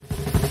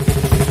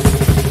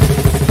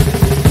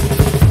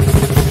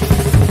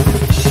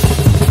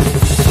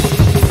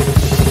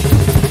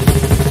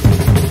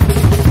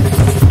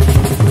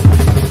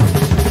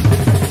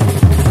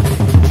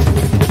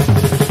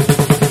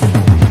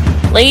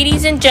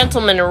Ladies and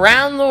gentlemen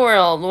around the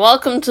world,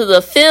 welcome to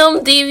the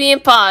Film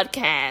Deviant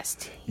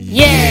Podcast.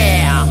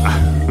 Yeah!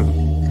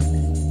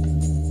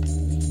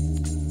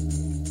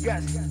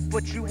 Yes,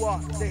 but you are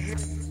the hero.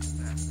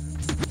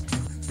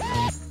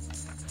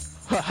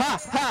 Ha ha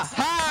ha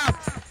ha!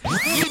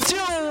 You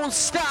don't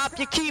stop,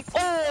 you keep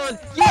on.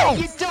 Yeah,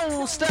 you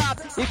don't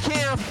stop. You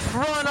can't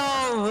front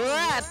all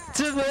that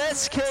to the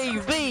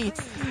SKB.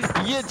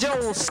 You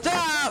don't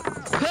stop,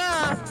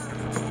 huh?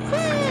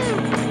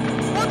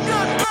 Well,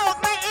 just rolled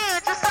me in,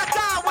 just like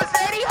I was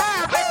Eddie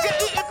Harris. You're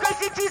eating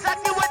crazy cheese, I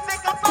knew I'd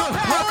think about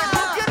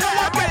Harris. You know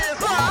I get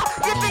far,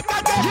 you think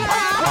I get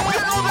high. You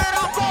know that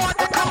I'm going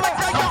to come and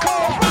tell you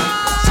all.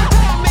 So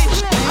tell me,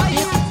 are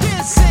you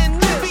dissing?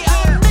 Maybe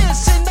I'm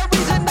missing the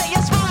reason that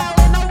you're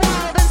smiling a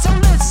while. And so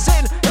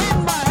listen,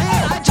 in my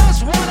head, I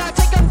just wanna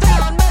take them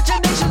down.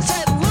 Imagination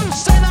set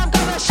loose, and I'm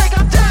gonna shake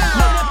them down.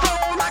 Let it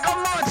flow like a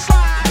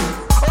mudslide.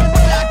 Oh,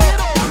 when I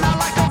get on, I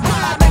like a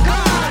ride and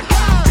glide.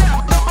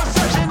 Depth of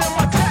perception in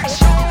my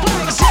texture.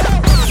 Please,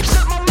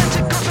 set my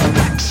magic of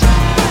connection.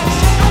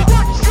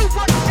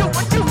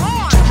 What you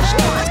want?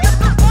 Get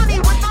the money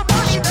with the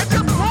money that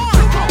you want.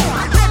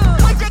 I said,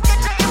 where'd you get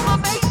your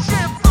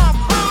information from?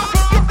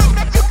 You think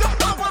that you can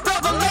flow with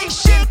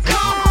revelation?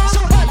 Come. So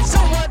what you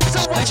want?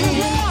 So what you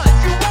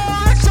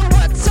want? So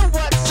what you want? So what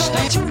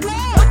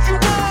you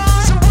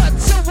want?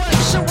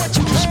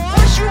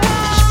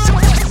 So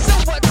what you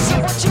want? So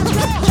what you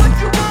want?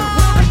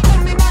 Well, they call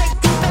me Mike,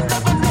 the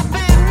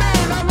developing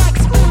man. I like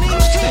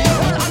spooning shit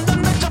on the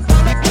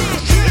metropolitan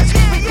shit.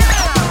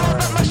 Yeah.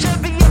 But my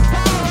Chevy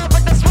Impala,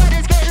 but the sweat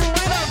is getting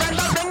wetter and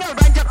the ringer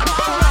and your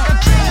car like a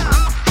train.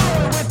 I'm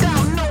flowing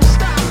without no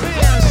stopping.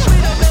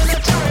 Sweeter than a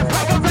cherry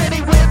pie,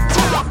 ready with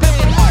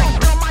topping.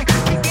 The mic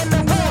kicking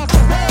the wall to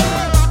wall.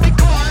 I'll be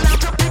calling out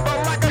to people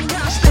like a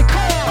gas they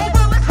call. Oh,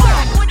 well, it's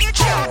rock when you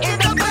chill in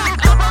the back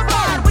of a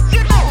ride. What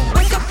you know,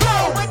 when you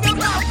flow, when your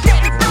mouth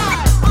getting done.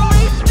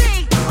 Believe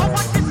me, I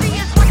want to see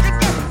is what you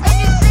get. And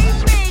you see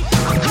me,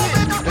 I'm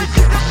coming up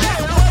into the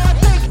shit. Well, I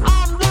think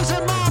I'm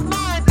losing my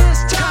mind this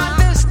time.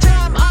 This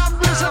time I'm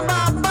losing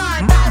my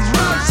mind. That's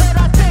right. Said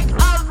I think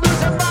I'm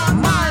losing my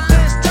mind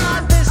this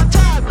time. This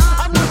time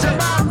I'm losing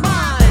my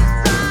mind.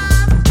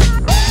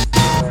 What you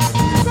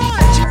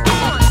want? What you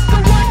want?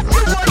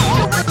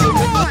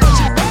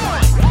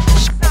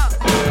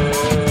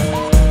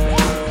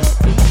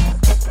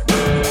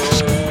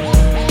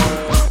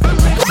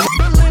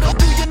 But little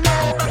do you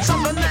know that's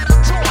something that I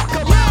talk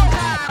about.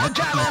 I'm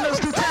driving us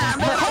through time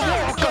like a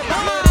walker.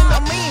 But in the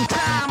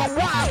meantime, I'm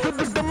wise to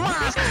the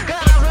demise.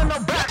 Got eyes in the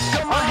back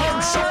of my head,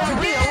 so I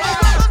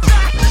realize.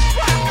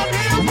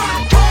 I'm my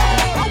call.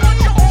 I want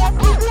you all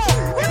to walk.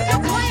 If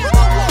you're playing the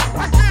walk,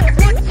 I said,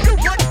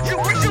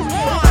 what you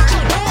want?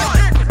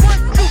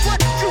 I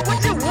said, what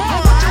you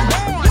want?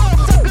 Little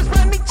suckers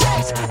run me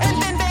checks, and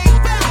then they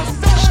bounce.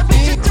 So I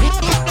beat you to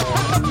a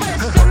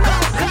professional.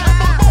 Got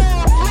the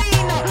ball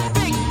cleaner,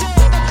 big dog,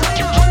 the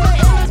cleaner, on the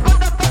illest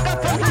motherfucker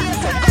from the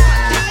inside.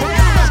 Well,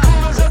 I'm as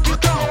cool as a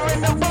cucumber in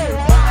the bowl.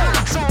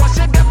 So I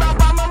should get my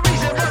mama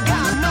reason, but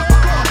got no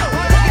call.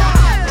 What I got?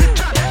 You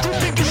try to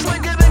think you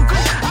slicker than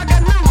Chris. I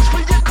got news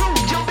for your crew,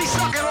 you'll be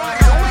sucking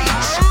like a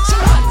leech.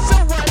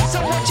 So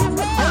what you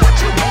want? What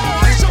you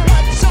want?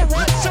 So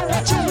what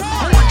you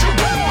want? What you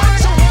want?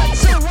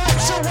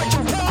 So what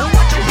you want? What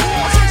you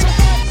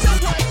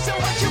want? So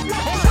what you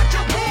want? What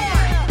you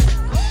want?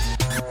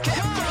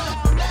 Get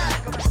from that.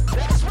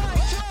 That's right.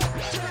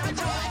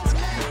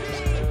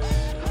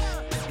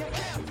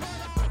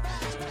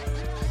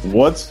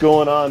 What's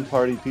going on,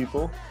 party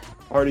people?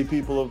 Party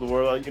people of the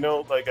world. You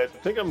know, like, I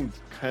think I'm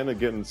kind of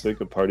getting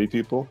sick of party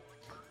people.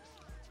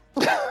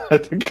 I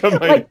think I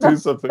might Like do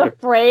something. The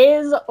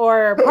phrase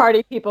or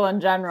party people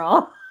in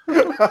general?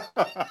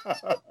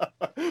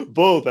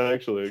 Both,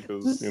 actually.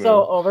 'Cause, you So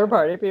know. over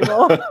party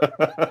people.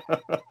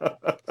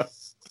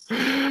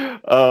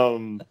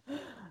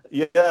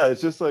 Yeah,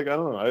 it's just like, I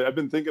don't know. I've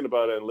been thinking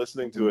about it, and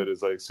listening to it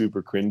is like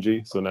super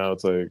cringy. So now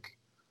it's like,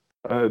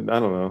 I don't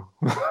know.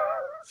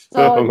 I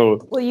don't know.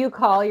 So will you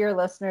call your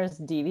listeners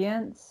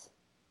deviants?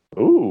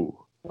 Ooh.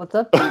 What's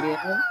up,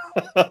 deviants?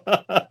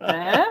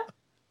 Eh?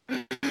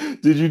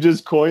 Did you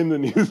just coin the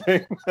new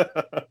thing?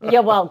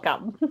 You're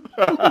welcome.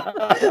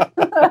 I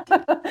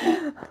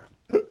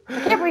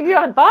can't believe you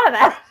haven't thought of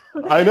that.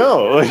 I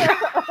know.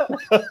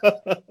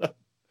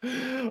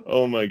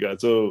 Oh my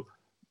God. So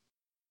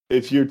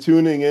if you're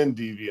tuning in,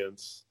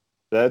 deviants,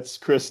 that's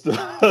Krista,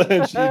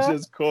 and she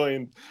just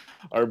coined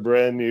our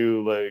brand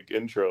new like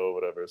intro or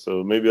whatever.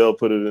 So maybe I'll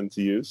put it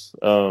into use.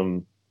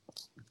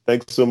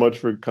 Thanks so much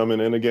for coming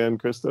in again,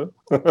 Krista.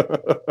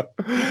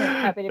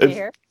 Happy to be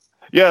here.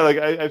 Yeah, like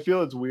I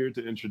feel it's weird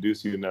to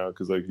introduce you now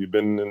because like you've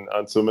been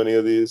on so many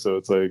of these, so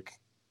it's like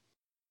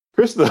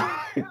Krista.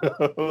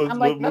 I'm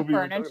like the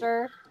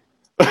furniture.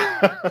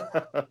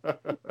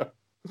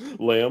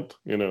 Lamp,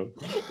 you know.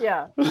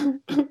 Yeah.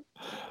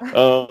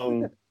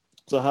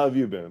 So how have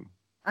you been?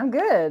 I'm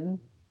good.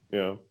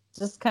 Yeah.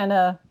 Just kind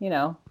of,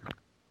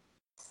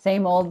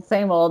 same old,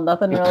 same old.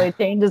 Nothing really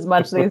changes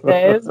much these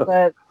days,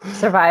 but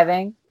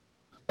surviving.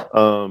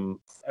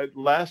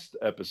 Last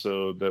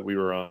episode that we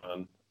were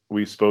on,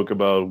 we spoke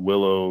about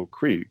Willow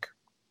Creek.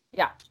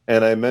 Yeah.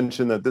 And I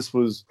mentioned that this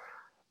was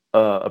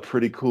a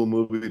pretty cool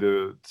movie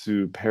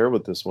to pair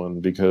with this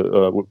one, because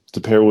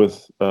to pair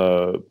with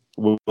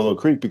Willow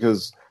Creek,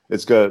 because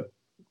it's got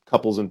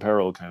couples in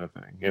peril kind of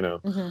thing, you know.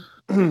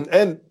 Mm-hmm.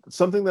 And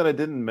something that I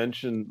didn't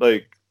mention,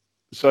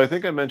 so I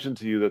think I mentioned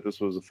to you that this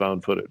was a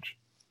found footage,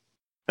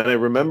 and I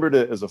remembered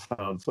it as a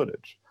found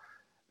footage,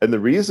 and the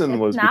reason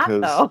was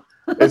because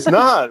it's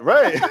not,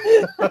 right.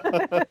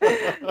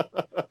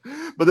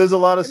 But there's a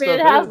lot of stuff.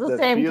 It has the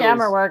same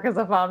camera work as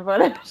a found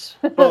footage.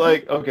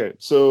 But okay,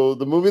 so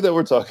the movie that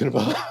we're talking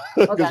about,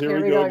 because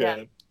here we go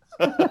again.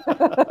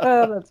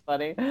 That's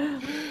funny.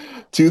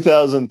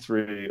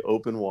 2003,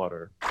 Open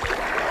Water.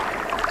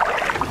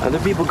 Other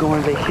people go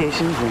on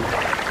vacations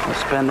and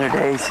spend their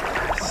days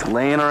just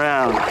laying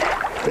around.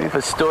 We have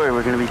a story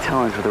we're going to be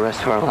telling for the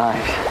rest of our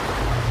lives.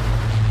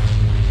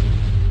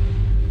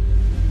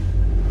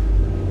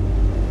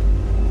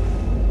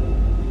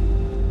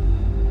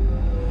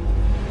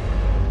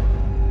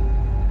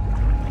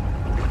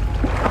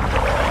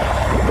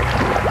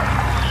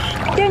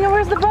 Daniel,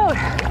 where's the boat?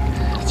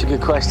 That's a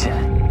good question.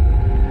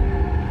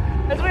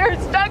 As we are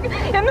stuck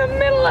in the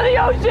middle of the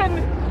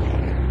ocean.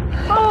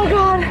 Oh,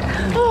 God.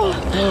 Oh.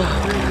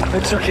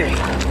 It's okay.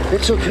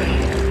 It's okay.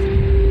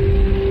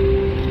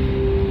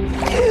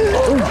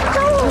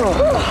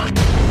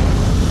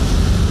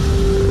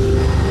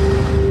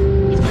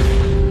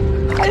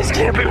 This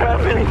can't be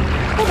happening.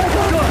 Oh, my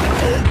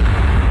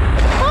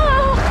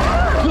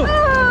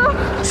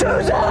God.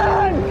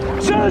 Susan!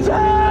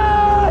 Susan!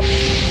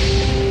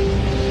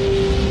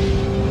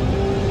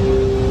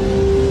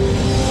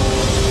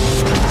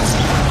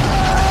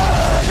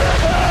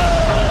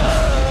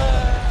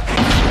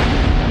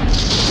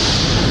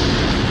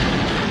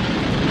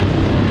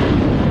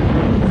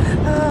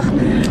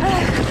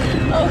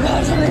 Oh,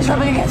 God, something's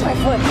rubbing against my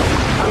foot.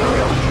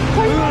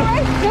 Are you all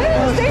right?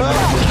 Stay still.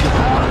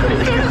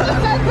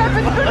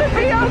 That's gonna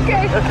be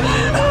okay.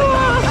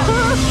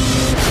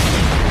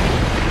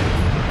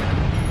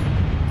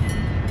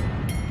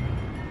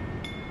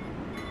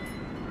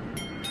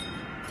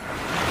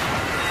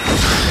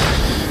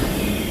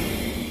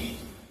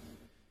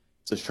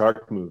 It's a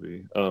shark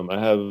movie. I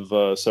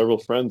have several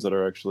friends that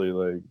are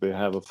actually they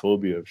have a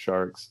phobia of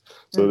sharks,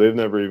 so they've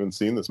never even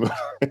seen this movie.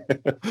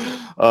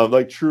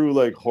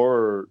 True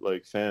horror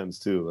fans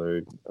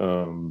too.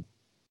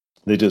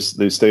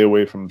 They stay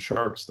away from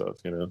shark stuff,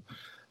 you know.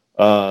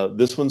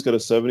 This one's got a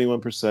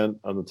 71%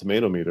 on the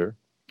tomato meter.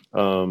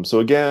 So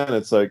again,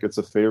 it's a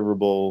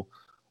favorable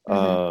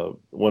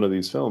one of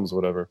these films,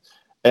 whatever.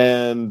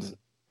 And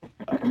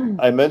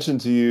I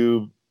mentioned to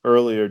you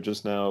earlier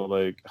just now,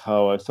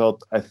 how I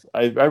felt.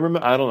 I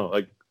remember, I don't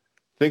know,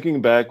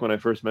 thinking back when I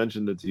first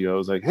mentioned it to you, I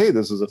was like, hey,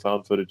 this is a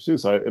found footage too.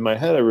 So in my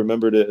head, I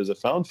remembered it as a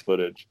found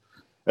footage.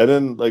 And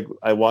then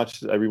I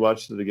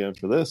rewatched it again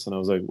for this, and I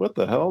was like, what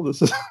the hell?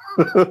 This is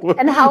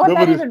And how would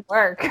that even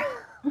work?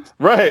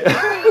 Right.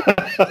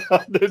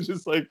 They're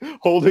just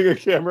holding a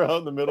camera out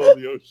in the middle of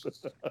the ocean.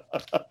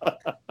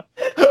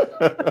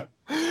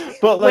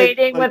 But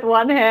waiting with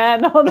one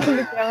hand, holding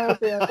the camera with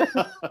the other.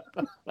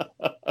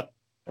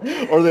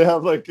 Or they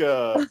have a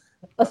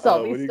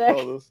selfie stick.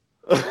 Call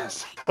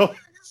this?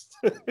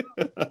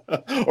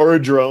 Or a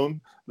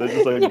drone that's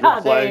just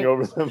flying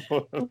over them.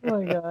 Oh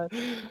my God.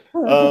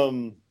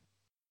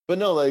 But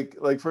no,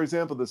 for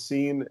example, the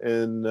scene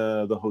in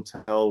the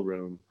hotel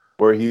room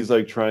where he's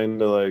trying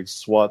to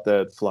swat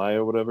that fly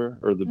or whatever,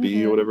 or the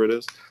bee or whatever it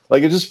is.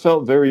 It just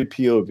felt very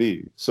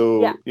POV.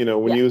 So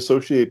when you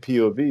associate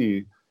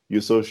POV, you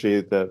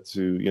associate that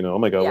to oh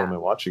my God, what am I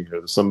watching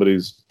here?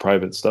 Somebody's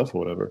private stuff or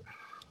whatever.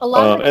 A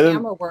lot of the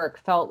camera work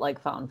felt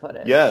like found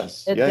footage.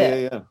 Yes.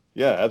 Yeah,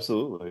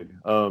 absolutely.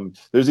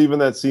 There's even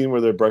that scene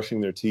where they're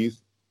brushing their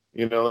teeth.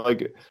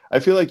 I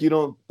feel like you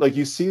don't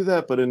you see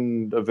that, but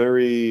in a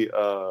very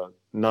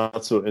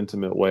not so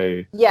intimate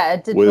way. Yeah,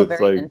 it did feel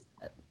very intimate.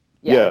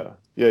 Yeah.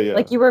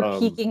 You were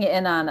peeking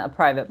in on a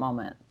private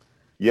moment.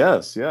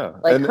 Yes, yeah.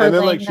 And then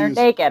laying there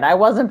naked. I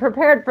wasn't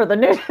prepared for the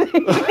nudity.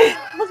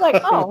 I was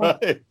like, oh,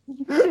 right.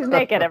 She's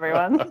naked,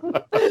 everyone.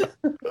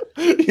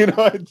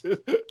 I did.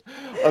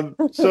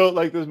 So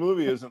this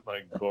movie isn't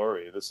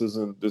gory. This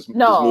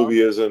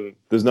movie isn't.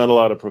 There's not a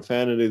lot of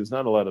profanity. There's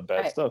not a lot of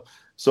bad stuff.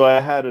 So I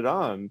had it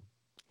on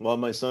while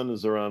my son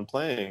is around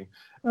playing.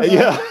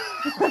 Yeah.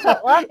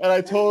 And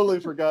I totally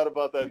forgot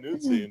about that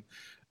nude scene.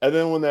 And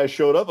then when that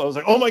showed up, I was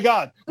like, "Oh my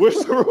God, where's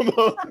the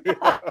remote?"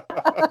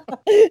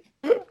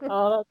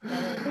 Oh,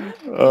 that's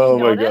funny. Oh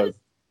my God!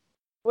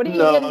 What do you?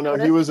 No,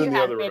 he was in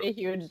the other room. Made a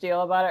huge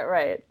deal about it,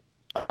 right?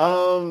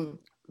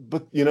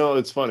 But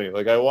it's funny.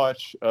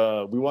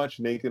 We watch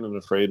Naked and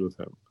Afraid with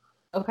him.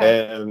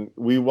 Okay. And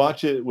we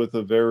watch it with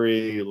a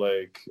very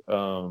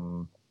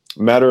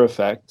matter of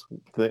fact,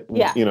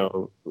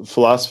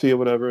 philosophy or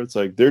whatever. It's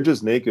they're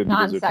just naked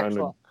because they're trying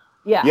to.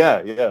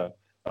 Yeah.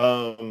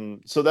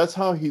 So that's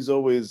how he's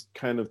always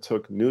kind of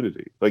took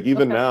nudity.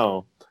 Even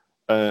now,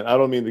 and I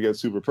don't mean to get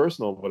super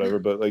personal, whatever,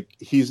 but like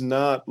he's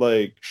not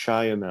like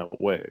shy in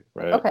that way,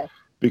 right? Okay.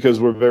 Because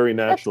we're very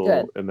That's natural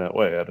good. in that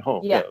way at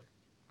home. Yeah.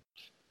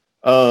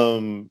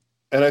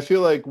 And I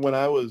feel like when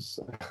I was,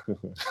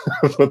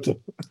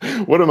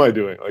 what am I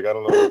doing? Like, I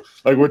don't know.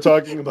 Like, we're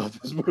talking about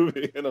this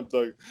movie, and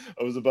I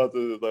was about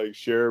to like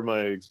share my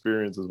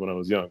experiences when I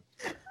was young,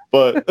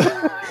 but,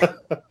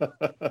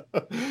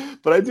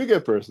 but I do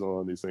get personal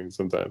on these things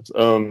sometimes.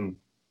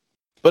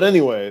 But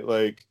anyway,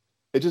 like,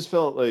 it just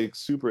felt like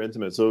super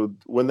intimate. So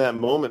when that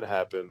moment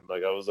happened,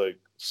 like, I was like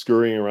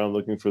scurrying around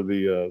looking for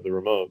the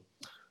remote,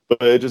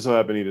 but it just so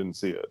happened he didn't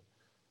see it.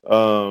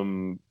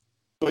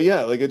 But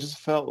yeah, like, it just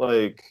felt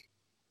like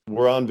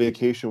we're on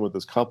vacation with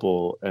this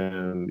couple,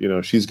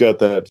 and she's got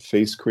that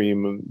face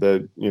cream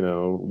that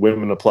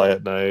women apply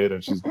at night,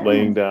 and she's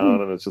laying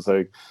down, and it's just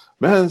like,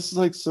 man, this is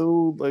like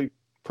so like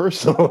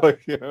personal.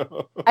 Like,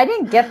 I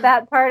didn't get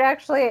that part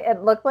actually.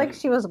 It looked like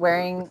she was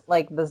wearing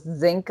like the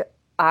zinc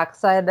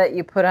oxide that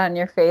you put on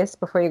your face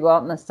before you go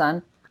out in the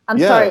sun. I'm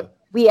sorry,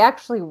 we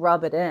actually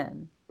rub it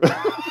in.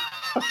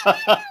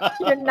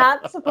 You're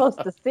not supposed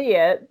to see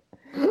it.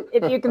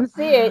 If you can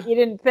see it, you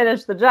didn't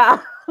finish the job.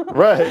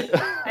 Right.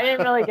 I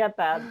didn't really get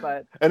that,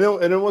 but and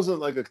it wasn't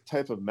like a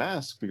type of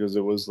mask, because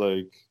it was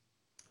like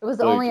it was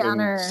like only on in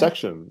her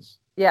sections.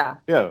 Yeah.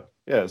 Yeah.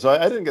 So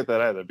I didn't get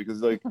that either, because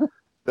like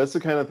that's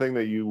the kind of thing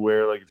that you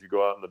wear like if you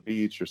go out on the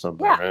beach or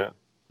something, Yeah. right?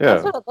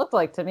 That's what it looked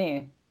like to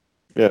me.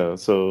 Yeah.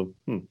 So,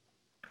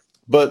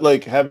 but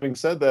like having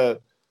said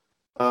that,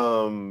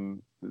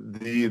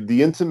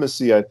 the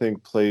intimacy I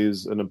think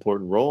plays an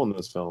important role in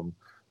this film,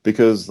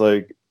 because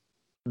like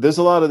there's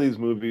a lot of these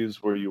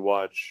movies where you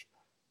watch,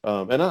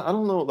 and I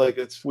don't know, like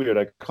it's weird.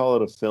 I call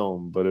it a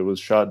film, but it was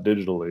shot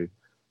digitally,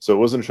 so it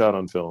wasn't shot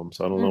on film.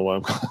 So I don't know why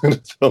I'm calling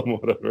it a film,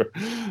 whatever.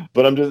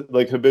 But I'm just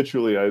like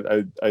habitually,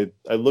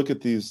 I look at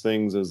these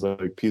things as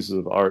like pieces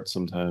of art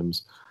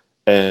sometimes,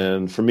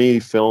 and for me,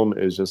 film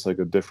is just like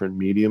a different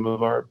medium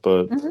of art.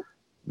 But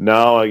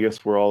now I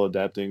guess we're all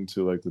adapting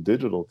to like the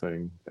digital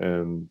thing,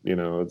 and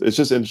it's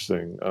just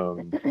interesting.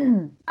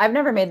 I've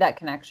never made that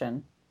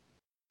connection.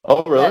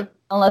 Oh, really?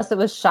 Unless it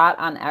was shot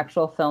on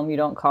actual film, you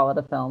don't call it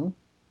a film.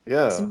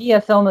 Yeah. To me,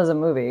 a film is a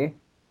movie.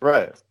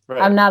 Right.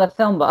 I'm not a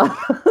film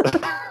buff.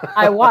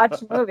 I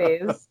watch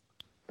movies,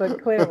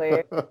 but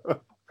clearly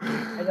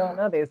I don't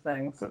know these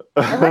things.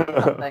 I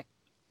learned something.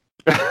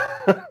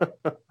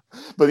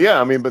 But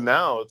yeah, I mean, but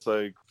now it's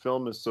like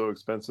film is so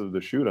expensive to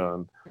shoot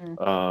on.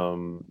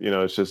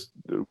 It's just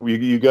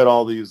you get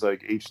all these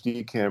like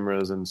HD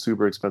cameras and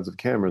super expensive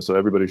cameras, so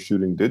everybody's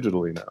shooting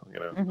digitally now.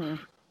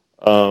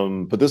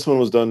 But this one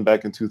was done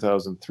back in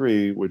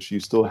 2003, which you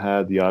still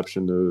had the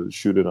option to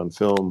shoot it on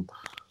film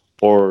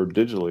or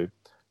digitally.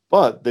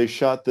 But they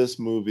shot this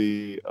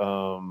movie.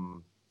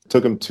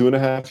 Took them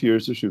 2.5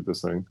 years to shoot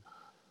this thing,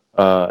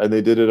 and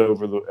they did it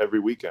over every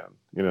weekend.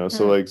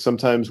 So like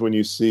sometimes when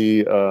you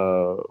see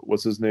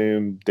what's his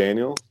name,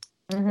 Daniel,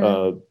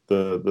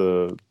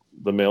 the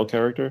male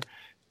character,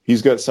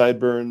 he's got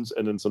sideburns,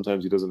 and then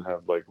sometimes he doesn't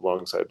have like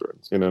long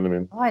sideburns. You know what I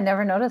mean? Oh, I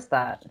never noticed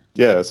that.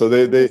 Yeah. So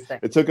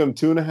it took them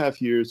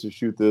 2.5 years to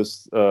shoot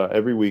this.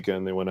 Every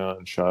weekend they went out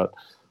and shot.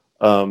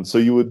 So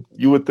you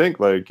would think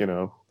like,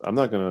 I'm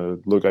not gonna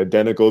look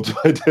identical to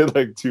I did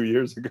like 2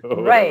 years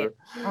ago. Right.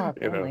 Whatever, Oh,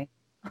 family.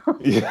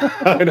 Yeah,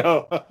 I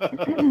know.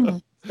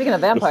 Speaking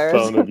of vampires. The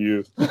fountain of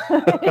youth.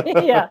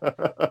 Yeah.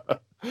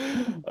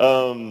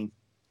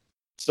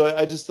 So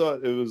I just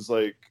thought it was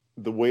like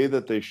the way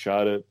that they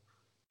shot it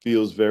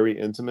feels very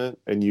intimate,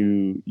 and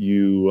you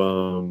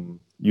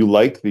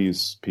like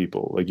these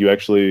people. Like you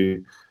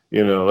actually,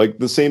 like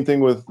the same thing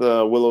with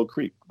Willow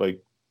Creek.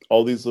 Like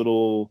all these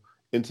little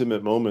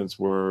intimate moments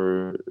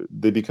where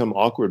they become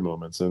awkward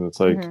moments, and it's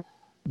like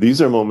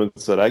these are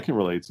moments that I can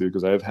relate to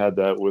because I've had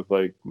that with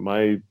like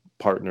my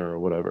partner or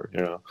whatever.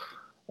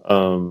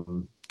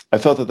 I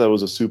felt that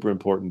was a super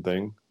important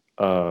thing.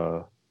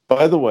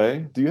 By the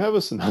way, do you have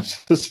a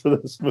synopsis for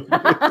this movie?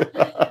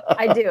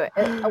 I do.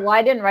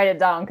 I didn't write it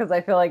down because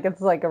I feel like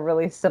it's like a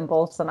really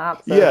simple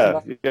synopsis.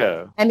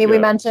 Yeah. I mean, we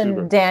mentioned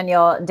super.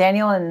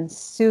 Daniel and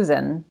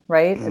Susan,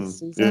 right? Mhm. It's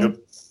Susan.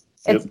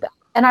 Yep.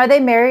 And are they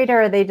married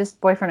or are they just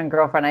boyfriend and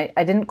girlfriend?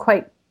 I didn't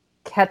quite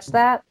catch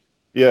that.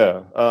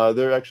 Yeah,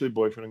 they're actually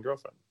boyfriend and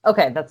girlfriend.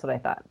 Okay, that's what I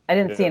thought. I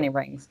didn't see any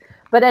rings.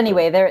 But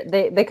anyway,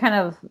 they kind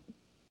of,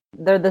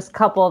 they're this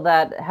couple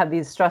that have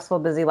these stressful,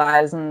 busy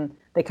lives, and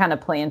they kind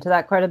of play into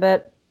that quite a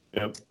bit.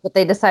 Yep. But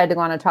they decide to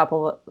go on a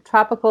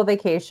tropical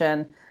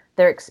vacation.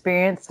 They're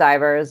experienced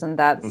divers, and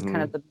that's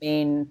kind of the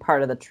main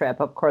part of the trip.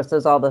 Of course,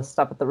 there's all the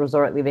stuff at the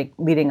resort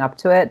leading up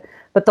to it.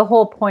 But the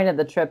whole point of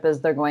the trip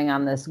is they're going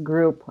on this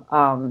group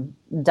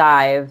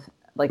dive,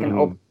 like an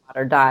open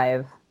water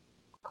dive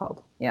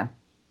called,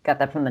 got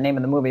that from the name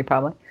of the movie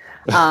probably.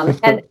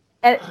 And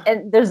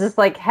there's this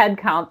like head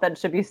count that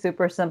should be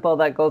super simple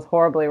that goes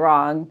horribly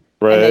wrong,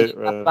 and they get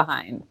left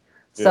behind.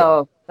 Yeah.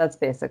 So that's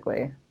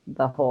basically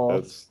the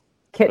whole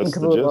kit and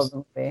caboodle of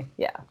the movie.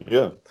 Yeah.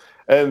 Yeah.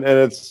 And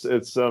it's I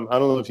don't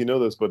know if you know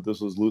this, but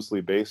this was loosely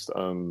based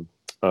on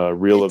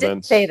real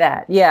events. Say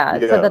that. Yeah,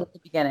 it said that at the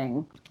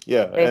beginning.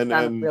 Yeah, based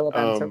on real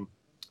events.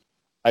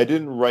 I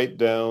didn't write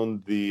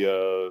down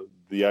the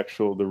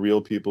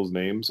real people's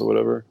names or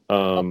whatever.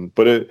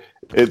 But it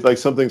like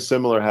something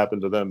similar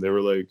happened to them. They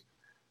were like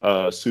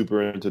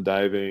super into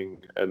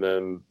diving, and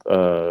then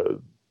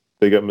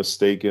they got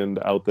mistaken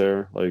out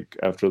there like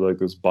after like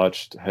this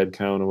botched head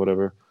count or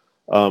whatever.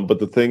 But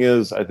the thing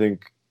is, I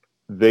think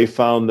they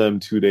found them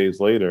 2 days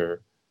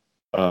later.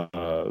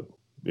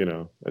 You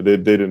know, they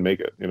didn't make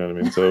it. You know what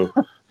I mean? So.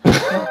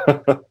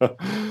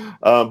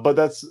 But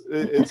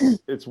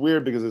it's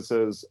weird because it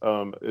says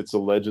it's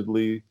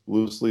allegedly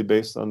loosely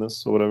based on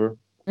this or whatever.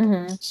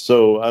 Mm-hmm.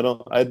 So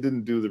I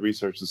didn't do the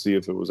research to see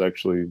if it was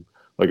actually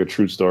like a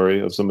true story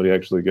of somebody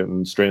actually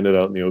getting stranded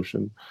out in the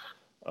ocean.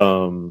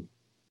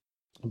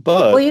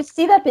 But well, you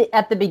see that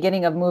at the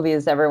beginning of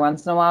movies every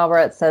once in a while where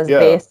it says Yeah.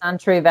 based on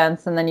true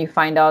events, and then you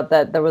find out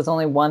that there was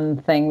only one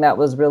thing that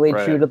was really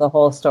Right. true to the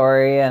whole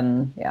story,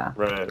 and yeah.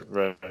 right.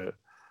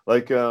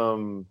 Like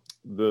the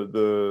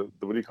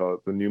what do you call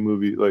it? The new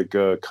movie like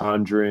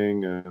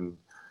Conjuring and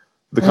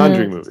the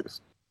Conjuring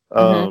movies.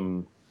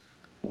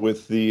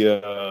 With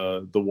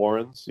the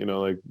Warrens, you know,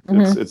 like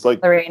it's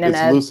like Lorraine and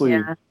it's Ed, loosely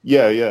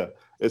yeah.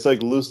 it's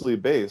like loosely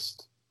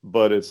based,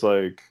 but it's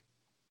like,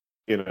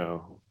 you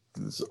know,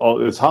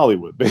 it's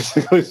Hollywood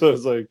basically. So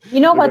it's like, You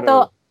know they're what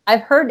gonna- though?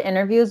 I've heard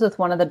interviews with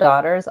one of the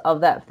daughters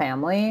of that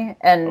family,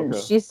 and Okay.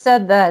 she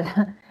said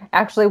that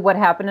actually what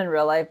happened in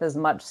real life is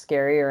much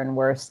scarier and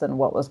worse than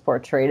what was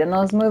portrayed in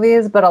those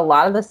movies. But a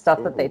lot of the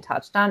stuff that they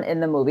touched on in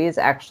the movies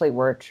actually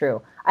were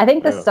true. I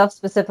think the Yeah. stuff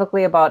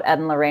specifically about Ed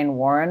and Lorraine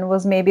Warren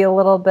was maybe a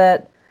little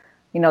bit,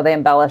 you know, they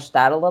embellished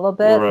that a little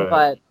bit. Right.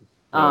 But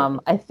Yeah.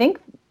 I think,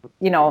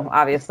 you know,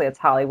 obviously it's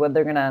Hollywood.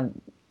 They're going to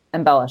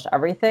embellish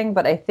everything,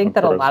 but I think Of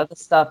that a course. lot of the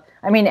stuff,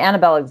 I mean,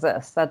 Annabelle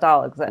exists, that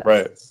doll exists,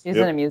 Right. she's Yep.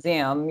 in a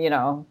museum, you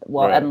know.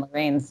 Well, Right. Ed and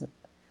Lorraine's,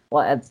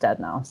 well, Ed's dead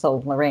now, so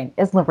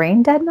is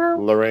Lorraine dead now?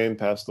 Lorraine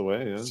passed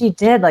away. Yeah. She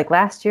did, like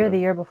last year, Yeah. the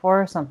year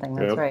before or something.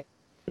 That's Yep. right.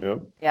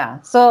 Yep.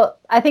 Yeah, so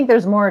I think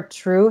there's more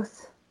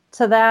truth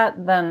to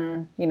that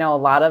than, you know, a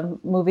lot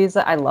of movies.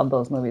 I love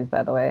those movies,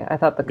 by the way. I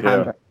thought The Yeah.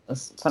 Conjuring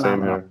was Same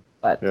phenomenal, here.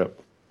 but Yep.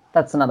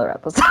 that's another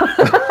episode.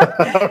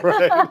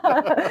 Right.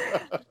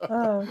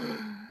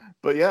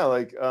 But yeah,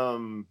 like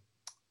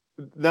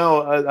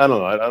no, I don't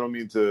know. I don't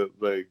mean to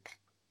like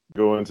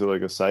go into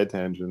like a side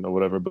tangent or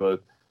whatever,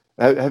 but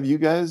have you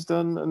guys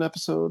done an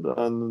episode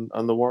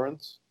on the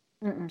Warrens?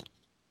 Mm-mm.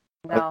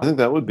 I No. think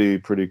that would be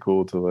pretty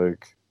cool to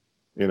like,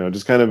 you know,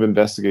 just kind of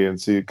investigate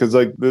and see, because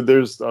like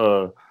there's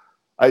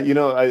I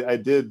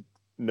did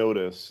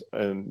notice,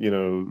 and you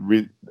know,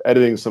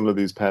 editing some of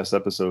these past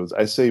episodes,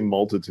 I say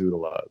multitude a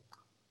lot.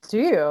 Do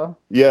you?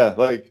 Yeah,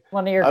 like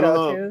One of your I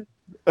don't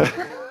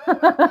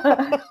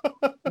go-tos?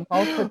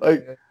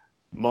 like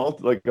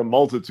like a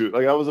multitude.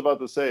 Like I was about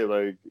to say,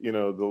 like, you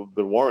know,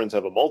 the Warrens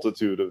have a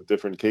multitude of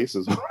different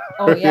cases.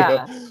 Oh, you know?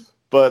 yeah.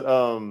 But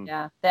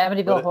Yeah, the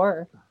Amityville but-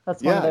 Horror.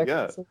 That's one of yeah, their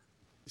yeah. cases.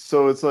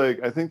 So it's like,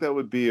 I think that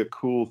would be a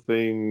cool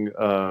thing.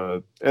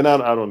 And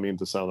I don't mean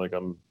to sound like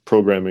I'm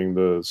programming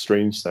the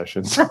strange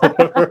sessions.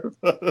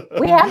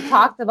 We have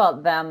talked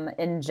about them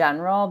in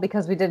general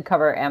because we did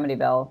cover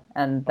Amityville,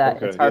 and that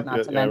Okay, it's hard yeah,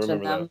 not to yeah, I mention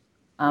remember them.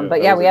 that. But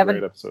that yeah, was we a great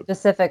haven't episode.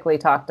 specifically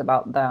talked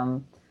about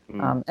them.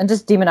 Mm. And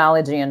just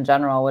demonology in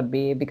general would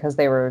be because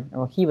he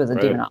was a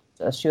Right.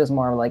 demonologist. She was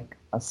more like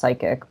a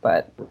psychic,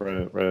 but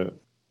Right.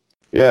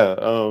 Yeah.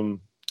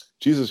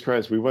 Jesus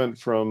Christ, we went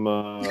from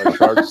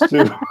sharks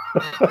to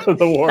the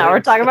Warrens. now we're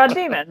talking about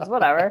demons.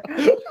 Whatever.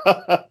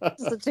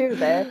 It's a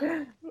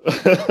Tuesday.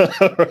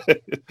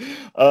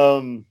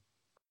 Right.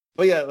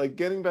 But yeah, like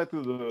getting back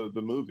to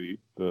the movie,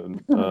 the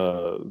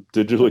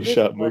digitally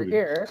shot We're movie.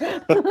 here.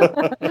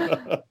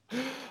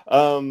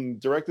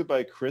 Directed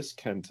by Chris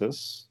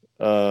Kentis,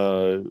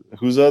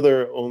 whose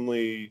other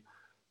only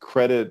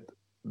credit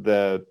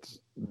that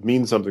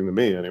means something to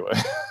me anyway.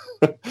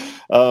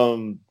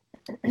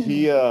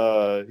 He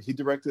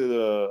directed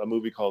a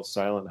movie called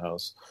Silent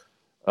House,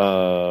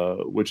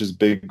 which is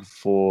big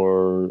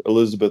for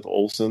Elizabeth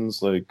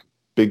Olsen's like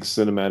big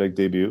cinematic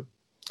debut.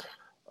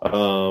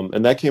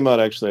 And that came out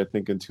actually, I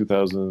think, in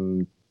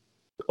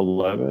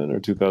 2011 or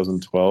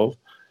 2012.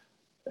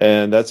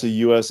 And that's a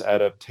U.S.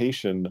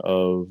 adaptation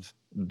of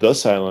The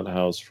Silent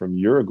House from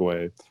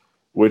Uruguay,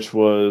 which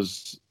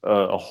was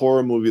a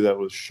horror movie that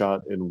was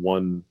shot in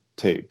one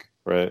take,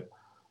 right?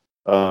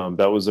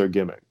 That was their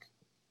gimmick.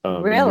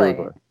 In Really?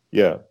 Uruguay.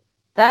 Yeah.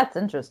 That's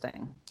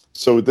interesting.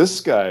 So this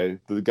guy,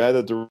 the guy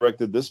that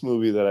directed this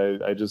movie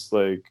that I just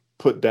like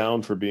put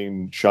down for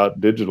being shot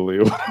digitally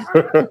or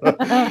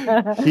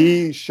whatever,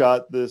 he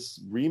shot this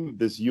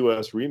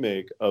U.S.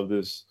 remake of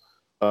this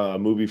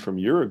movie from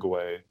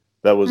Uruguay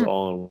that was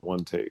all in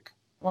one take.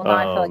 Well, now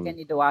I feel like I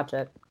need to watch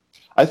it.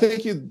 I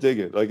think you'd dig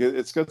it. Like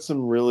it's got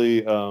some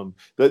really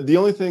the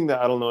only thing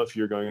that I don't know if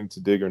you're going to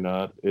dig or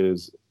not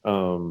is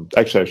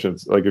actually I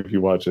shouldn't, like, if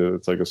you watch it,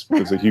 it's like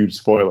it's a huge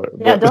spoiler.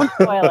 Yeah, don't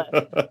spoil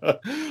it. But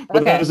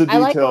Okay, there's a I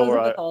like detail where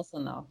Elizabeth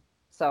Olsen though.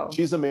 So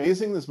she's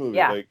amazing in this movie.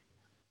 Yeah. Like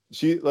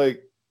she,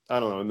 like, I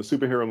don't know, in the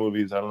superhero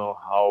movies, I don't know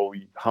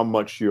how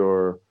much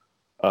you're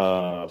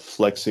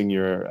flexing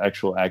your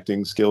actual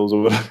acting skills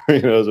or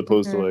whatever, as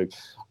opposed to like,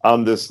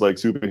 I'm this like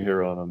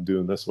superhero and I'm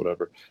doing this,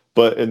 whatever.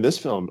 But in this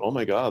film, oh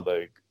my God,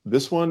 like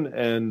this one,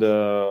 and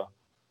I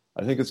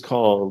think it's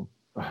called,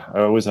 I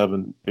always have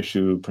an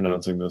issue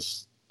pronouncing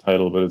this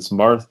title, but it's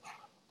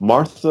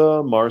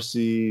Martha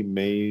Marcy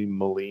May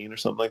Moline or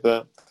something like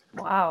that.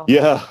 Wow.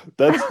 Yeah,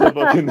 that's the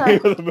fucking name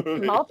of the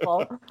movie.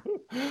 Mouthful.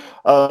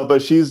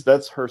 But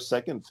that's her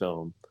second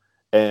film.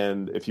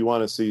 And if you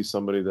want to see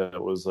somebody that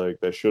was like,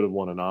 that should have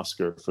won an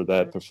Oscar for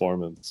that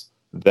performance,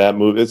 that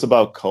movie, it's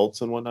about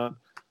cults and whatnot.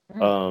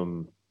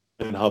 And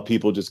how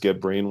people just get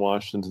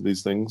brainwashed into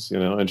these things,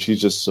 and she's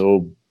just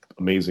so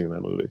amazing in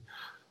that movie.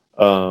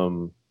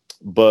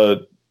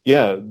 But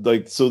yeah,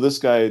 like, so this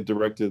guy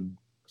directed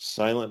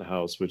Silent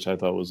House, which I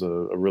thought was a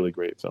really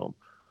great film.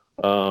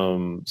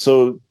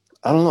 So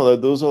I don't know,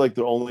 those are like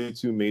the only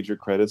two major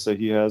credits that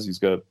he has. He's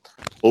got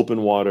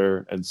Open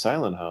Water and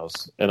Silent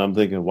House. And I'm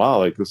thinking, wow,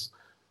 like this,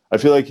 I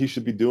feel like he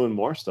should be doing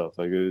more stuff.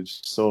 Like,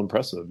 it's so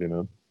impressive,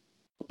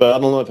 But I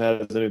don't know if it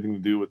has anything to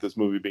do with this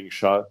movie being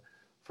shot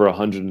for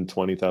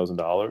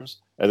 $120,000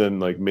 and then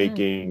like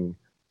making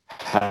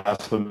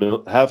actually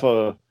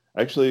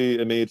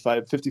it made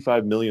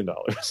 $55 million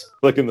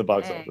like in the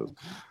box office.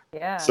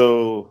 Yeah.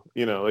 So,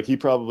 like he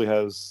probably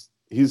has,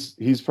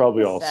 he's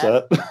probably all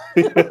set.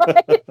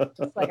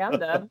 Just like, I'm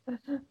done.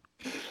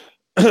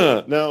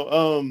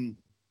 Now,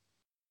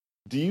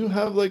 do you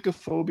have like a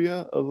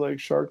phobia of like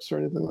sharks or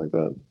anything like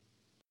that?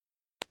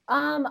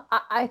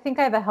 I think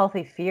I have a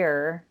healthy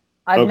fear.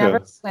 I've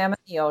never swam in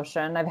the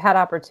ocean. I've had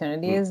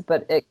opportunities,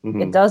 but it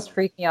does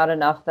freak me out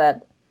enough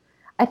that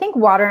I think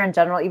water in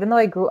general, even though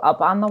I grew up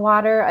on the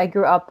water, I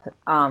grew up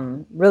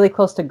really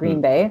close to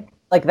Green Bay,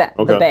 like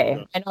the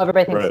bay. I know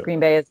everybody thinks Green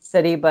Bay is a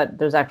city, but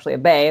there's actually a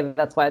bay.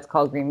 That's why it's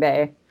called Green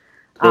Bay.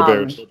 Go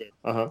Bears.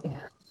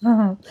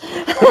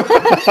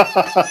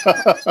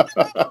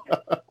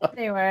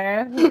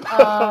 Anyway,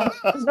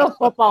 there's no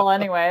football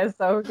anyway,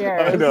 so who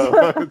cares? I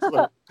know. It's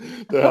like,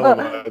 the hell am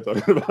I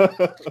talking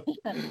about?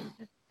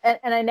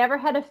 And I never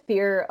had a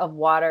fear of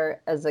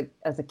water as a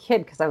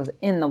kid because I was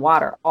in the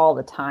water all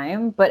the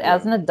time. But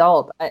as an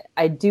adult,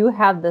 I do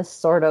have this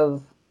sort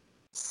of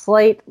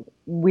slight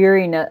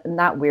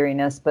not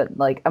weariness, but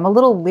like I'm a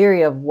little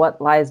leery of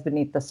what lies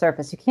beneath the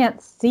surface. You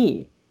can't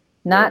see.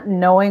 Not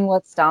knowing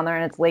what's down there,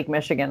 and it's Lake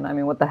Michigan. I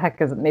mean, what the heck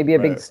is it? Maybe a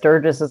big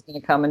Sturgis is going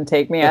to come and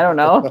take me. I don't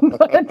know.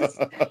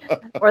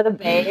 Or the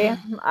bay.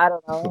 I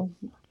don't know.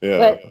 Yeah.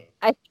 But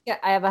I think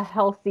I have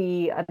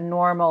a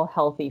normal,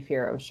 healthy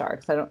fear of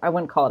sharks. I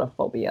wouldn't call it a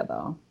phobia,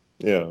 though.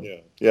 Yeah.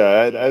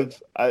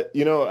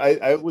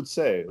 I would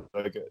say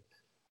like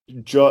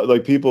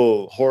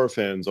people, horror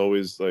fans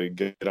always like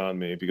get on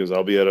me because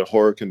I'll be at a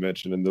horror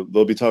convention and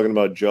they'll be talking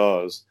about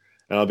Jaws.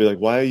 And I'll be like,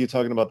 why are you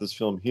talking about this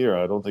film here?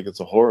 I don't think it's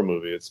a horror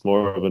movie. It's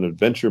more of an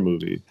adventure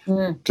movie.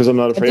 Because I'm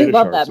not afraid of sharks.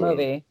 I love that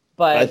movie.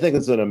 But I think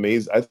it's a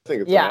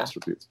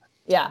masterpiece.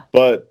 Yeah.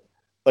 But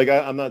like,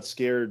 I'm not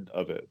scared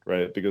of it,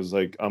 right? Because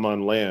like I'm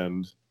on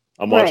land.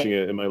 I'm watching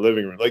it in my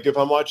living room. Like if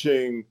I'm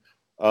watching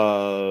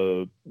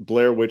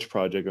Blair Witch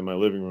Project in my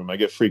living room, I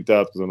get freaked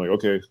out because I'm like,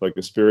 okay, like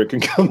the spirit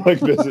can come like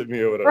visit me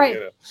or whatever. Right.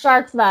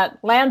 Sharks, that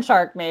land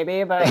shark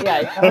maybe, but yeah,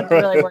 you don't have to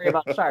really worry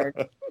about sharks.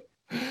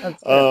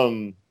 That's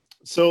true.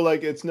 So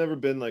like it's never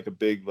been like a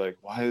big like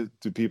why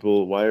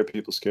are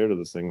people scared of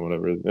this thing or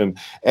whatever, and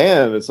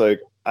it's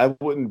like I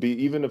wouldn't be,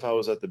 even if I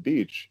was at the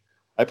beach,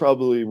 I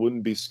probably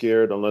wouldn't be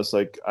scared unless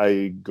like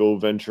I go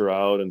venture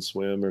out and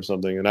swim or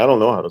something, and I don't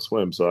know how to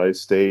swim, so I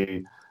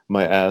stay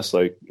my ass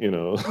like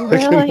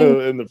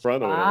really? in the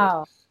front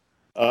of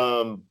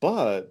it.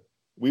 But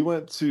we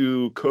went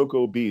to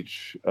Cocoa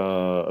Beach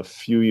a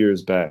few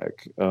years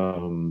back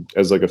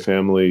as like a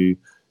family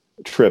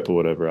trip or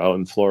whatever out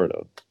in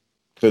Florida.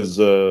 Because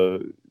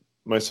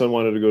my son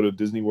wanted to go to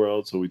Disney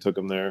World, so we took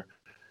him there.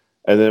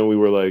 And then we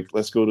were like,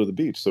 let's go to the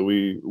beach. So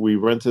we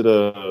rented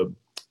a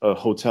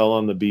hotel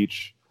on the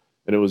beach,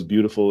 and it was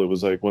beautiful. It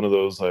was like one of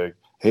those like,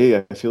 hey,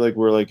 I feel like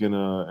we're like in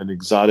an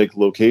exotic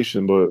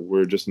location, but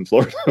we're just in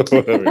Florida.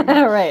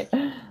 Whatever, Right.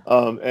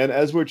 And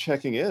as we're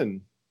checking in,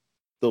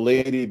 the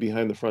lady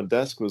behind the front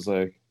desk was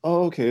like,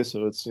 oh, okay,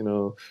 so it's,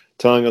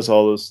 telling us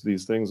all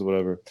these things or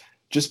whatever.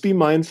 Just be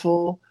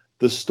mindful.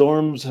 The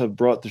storms have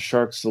brought the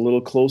sharks a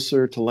little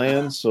closer to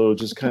land, so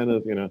just kind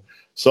of,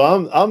 So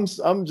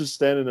I'm just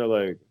standing there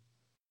like,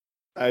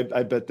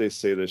 I bet they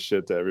say this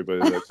shit to everybody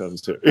that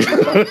comes to,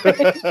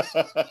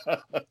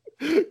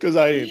 because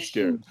I ain't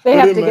scared. They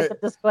have to get the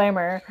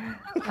disclaimer.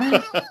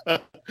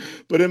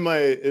 But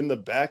in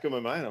the back of my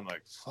mind, I'm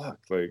like, fuck,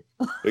 like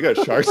they got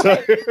sharks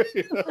out here.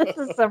 This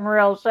is some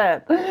real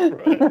shit.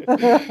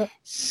 Right.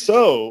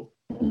 So.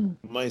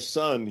 My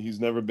son, he's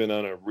never been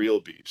on a real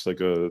beach, like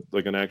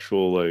an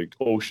actual like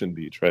ocean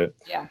beach, right?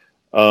 Yeah.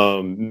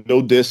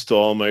 No diss to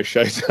all my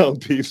Chi-Town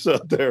peeps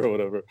out there or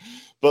whatever,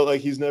 but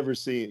like he's never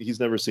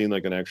seen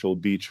like an actual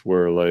beach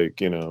where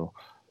like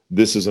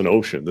this is an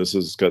ocean, this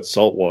has got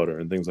salt water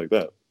and things like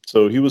that.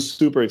 So he was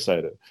super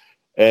excited,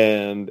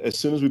 and as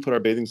soon as we put our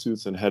bathing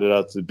suits and headed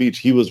out to the beach,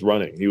 he was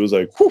running. He was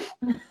like, whew.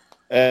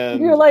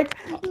 And You're like,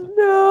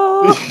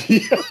 no.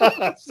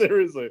 yeah,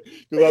 seriously,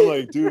 because I'm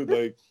like, dude,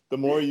 like the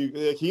more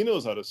he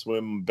knows how to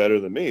swim better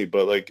than me,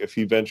 but like if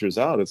he ventures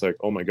out, it's like,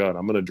 oh my god,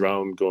 I'm gonna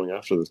drown going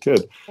after this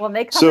kid. Well,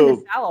 they come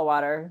into shallow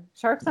water.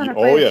 Sharks aren't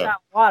afraid of shallow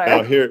water.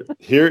 Now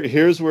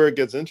here's where it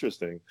gets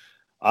interesting.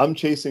 I'm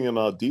chasing him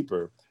out deep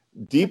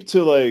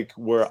to like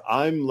where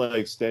I'm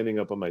like standing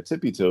up on my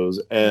tippy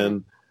toes.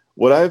 And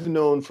what I've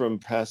known from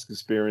past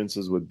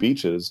experiences with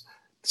beaches,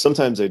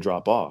 sometimes they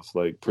drop off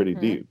like pretty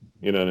deep.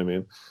 You know what I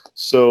mean?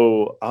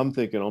 So I'm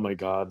thinking, oh my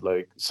God,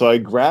 like, so I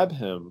grab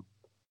him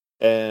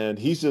and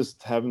he's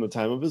just having the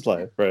time of his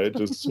life, right?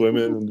 Just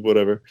swimming and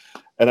whatever.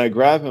 And I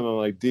grab him. I'm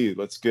like, D,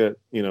 let's get,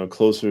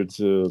 closer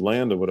to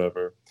land or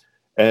whatever.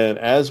 And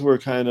as we're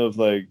kind of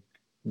like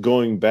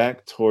going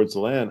back towards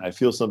land, I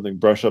feel something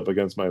brush up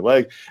against my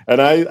leg.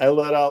 And I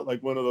let out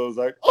like one of those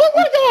like, oh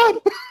my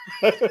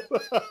God.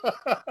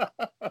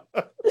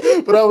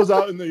 But I was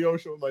out in the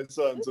ocean with my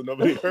son, so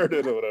nobody heard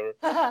it or whatever.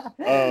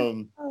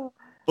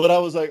 But I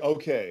was like,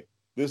 okay,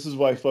 this is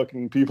why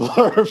fucking people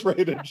are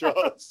afraid of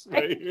Jaws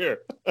right here.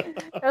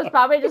 It was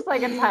probably just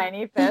like a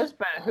tiny fish,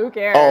 but who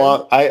cares?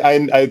 Oh,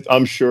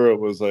 I'm sure it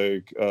was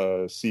like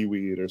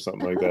seaweed or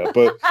something like that.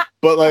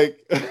 But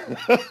like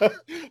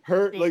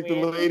like the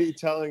lady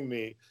telling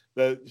me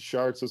that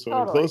sharks are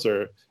swimming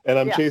closer, and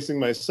I'm chasing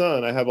my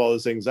son. I have all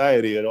this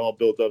anxiety, and all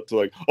built up to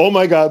like, oh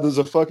my God, there's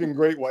a fucking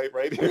great white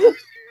right here.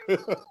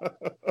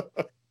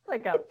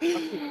 Like a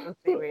piece of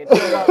seaweed.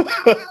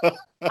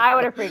 I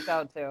would have freaked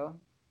out too.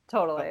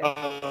 Totally.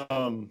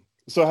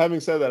 So having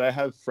said that, I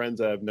have friends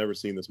that have never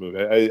seen this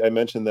movie. I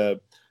mentioned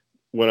that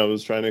when I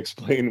was trying to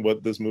explain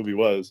what this movie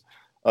was.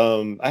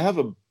 I have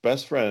a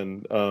best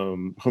friend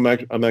whom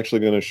I'm actually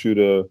going to shoot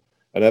an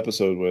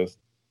episode with,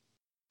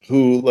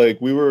 who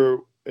like we were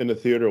in a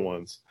theater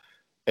once,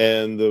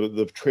 and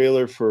the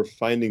trailer for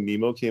Finding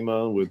Nemo came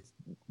on with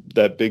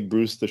that big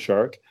Bruce the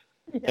shark.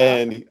 Yeah.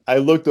 And I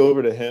looked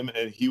over to him,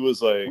 and he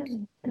was like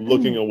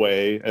looking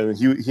away, and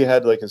he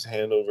had like his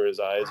hand over his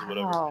eyes or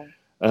whatever.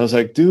 And I was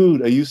like,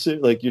 dude, are you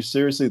like you're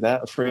seriously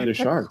that afraid of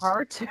sharks?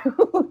 Cartoon.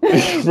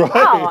 Right.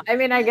 Wow. I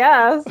mean, I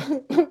guess.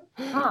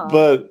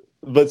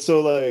 But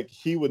so like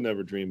he would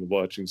never dream of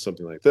watching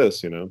something like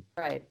this,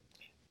 Right.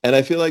 And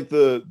I feel like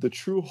the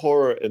true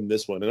horror in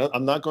this one, and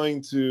I'm not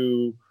going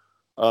to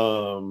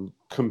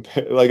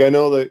compare, like I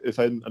know that if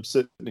I'm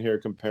sitting here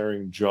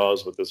comparing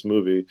Jaws with this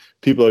movie,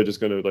 people are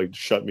just going to like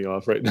shut me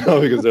off right now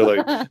because they're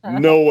like,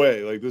 no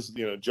way, like this,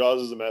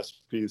 Jaws is a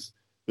masterpiece,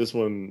 this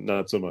one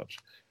not so much.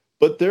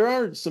 But there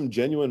are some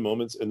genuine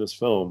moments in this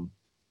film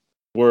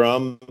where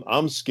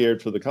I'm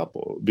scared for the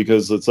couple,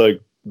 because it's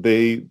like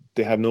they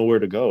have nowhere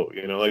to go,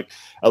 like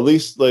at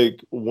least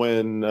like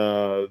when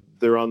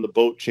they're on the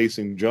boat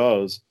chasing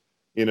Jaws,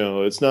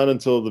 it's not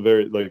until the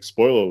very, like,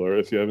 spoiler alert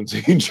if you haven't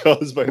seen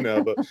Jaws by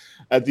now, but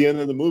at the end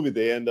of the movie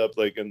they end up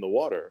like in the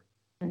water.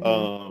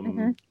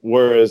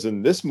 Whereas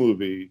in this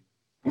movie,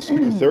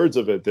 2/3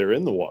 of it they're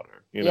in the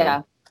water,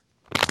 Yeah.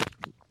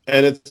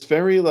 And it's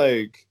very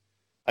like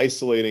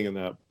isolating in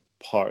that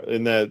part,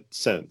 in that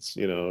sense,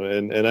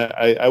 and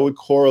I would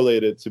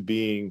correlate it to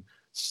being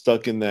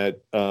stuck in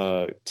that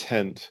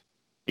tent,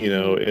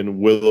 in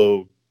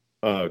Willow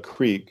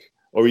Creek,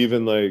 or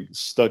even like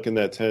stuck in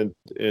that tent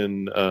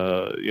in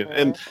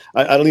and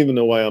I don't even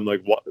know why I'm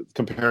like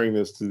comparing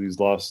this to these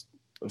lost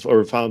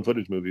or found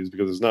footage movies,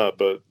 because it's not,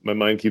 but my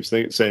mind keeps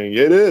saying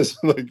it is.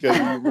 Like, you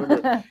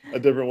remember a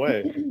different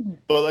way,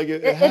 but like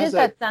it has is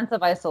that sense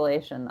of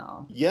isolation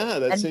though. Yeah,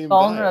 that and same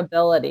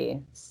vulnerability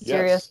vibe.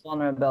 Serious Yes.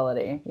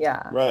 Vulnerability.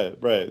 Yeah,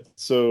 right.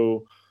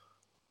 So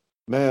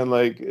man,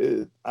 like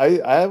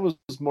I was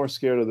more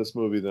scared of this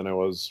movie than I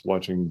was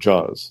watching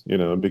Jaws,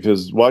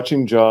 because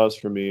watching Jaws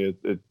for me,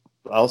 it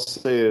I'll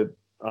say it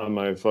on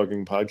my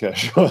fucking podcast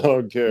show. I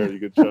don't care. You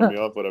could shut me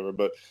off, whatever.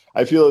 But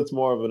I feel it's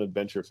more of an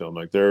adventure film.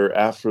 Like they're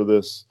after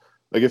this,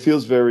 like it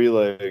feels very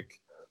like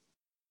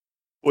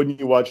when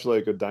you watch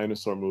like a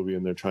dinosaur movie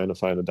and they're trying to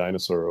find a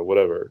dinosaur or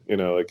whatever,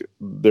 like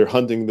they're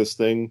hunting this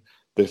thing,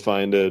 they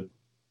find it,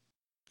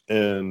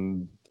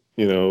 and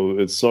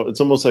it's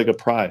almost like a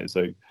prize.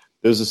 Like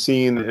there's a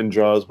scene in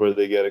Jaws where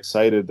they get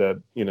excited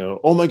that,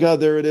 oh my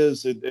God, there it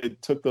is.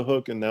 It took the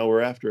hook and now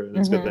we're after it. And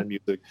it's got that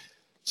music.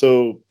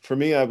 So for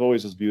me, I've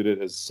always just viewed it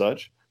as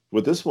such.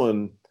 With this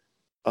one,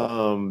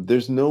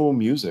 there's no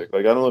music.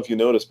 Like, I don't know if you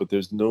noticed, but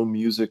there's no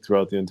music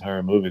throughout the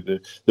entire movie.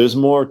 There's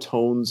more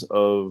tones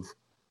of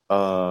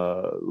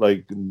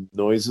like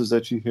noises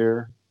that you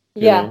hear.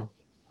 Yeah.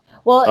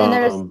 Well,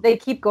 and they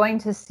keep going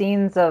to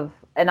scenes of,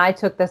 and I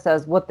took this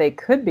as what they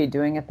could be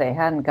doing if they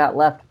hadn't got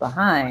left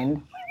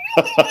behind.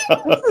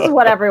 This is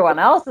what everyone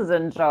else is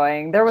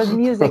enjoying. There was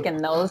music in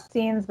those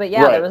scenes, but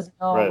yeah,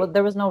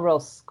 there was no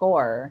real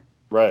score.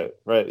 Right.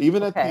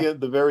 Even at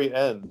the very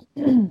end,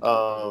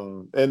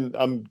 and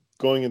I'm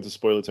going into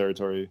spoiler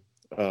territory,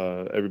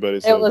 everybody.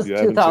 So it was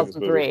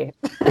 2003.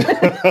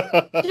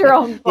 Your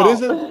own fault. But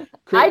isn't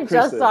I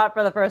just saw it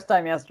for the first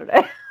time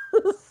yesterday.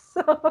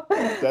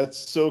 That's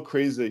so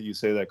crazy that you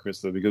say that,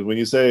 Krista, because when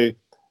you say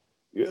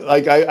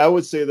like I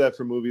would say that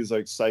for movies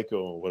like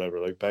Psycho or whatever,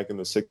 like back in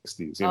the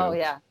 60s, you know. Oh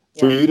yeah.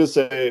 For Yeah. you to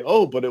say,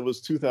 oh, but it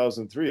was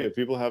 2003, if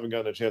people haven't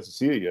gotten a chance to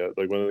see it yet,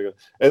 like when are they gonna...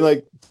 And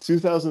like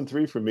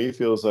 2003 for me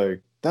feels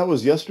like that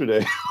was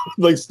yesterday.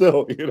 Like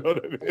still, you know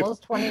what I mean?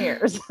 Almost 20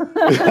 years.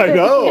 I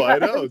know,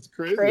 Yeah, it's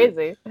crazy.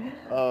 crazy.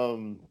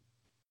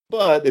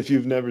 But if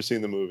you've never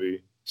seen the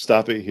movie,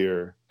 stop it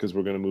here because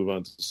we're going to move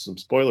on to some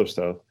spoiler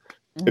stuff.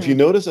 If you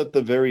notice at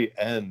the very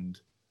end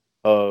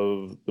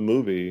of the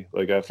movie,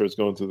 like after it's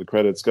going through the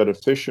credits, got a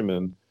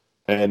fisherman,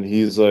 and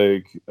he's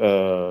like,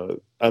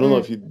 I don't know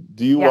if you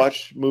do you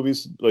watch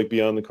movies like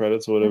beyond the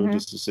credits or whatever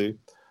just to see.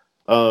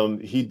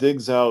 He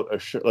digs out a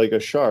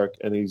shark,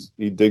 and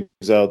he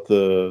digs out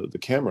the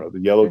camera,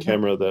 the yellow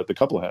camera that the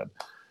couple had.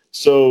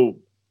 So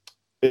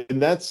in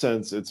that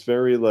sense, it's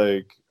very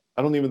like,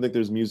 I don't even think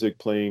there's music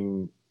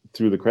playing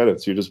through the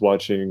credits. You're just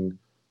watching.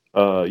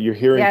 You're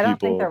hearing people. I don't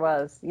think there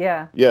was.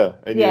 Yeah. Yeah,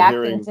 and you're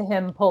acting hearing to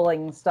him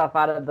pulling stuff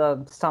out of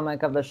the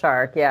stomach of the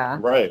shark. Yeah.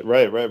 Right.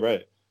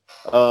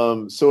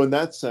 So in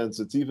that sense,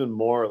 it's even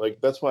more like,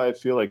 that's why I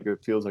feel like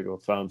it feels like a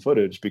found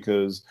footage,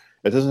 because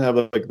it doesn't have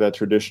like that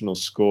traditional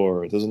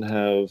score. It doesn't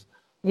have,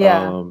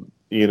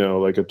 you know,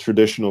 like a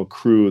traditional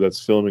crew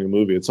that's filming a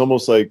movie. It's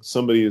almost like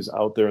somebody is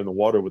out there in the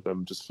water with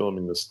them, just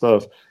filming this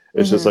stuff.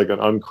 It's just like an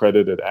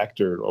uncredited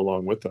actor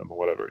along with them or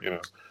whatever, you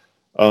know.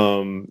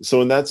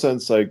 So in that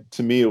sense, like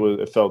to me,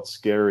 it felt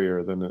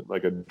scarier than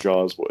like a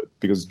Jaws would,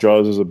 because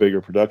Jaws is a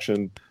bigger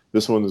production.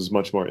 This one is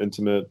much more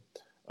intimate.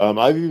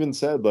 I've even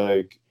said,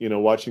 like, you know,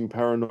 watching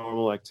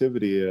Paranormal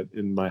Activity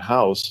in my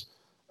house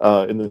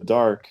in the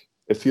dark,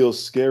 it feels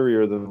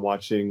scarier than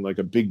watching like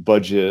a big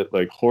budget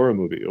like horror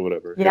movie or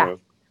whatever. Yeah.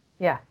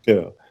 You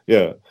know?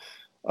 Yeah.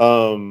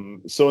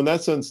 So in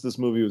that sense, this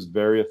movie was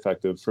very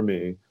effective for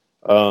me.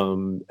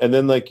 And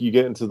then like you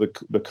get into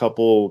the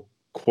couple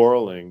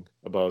quarreling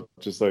about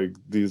just like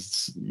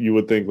these, you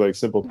would think like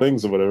simple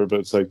things or whatever, but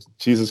it's like,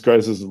 Jesus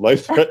Christ, this is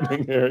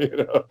life-threatening here, you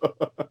know.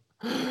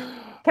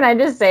 Can I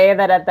just say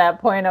that at that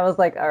point I was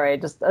like, all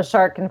right, just a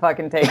shark can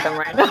fucking take them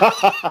right now.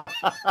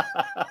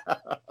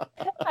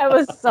 I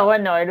was so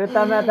annoyed with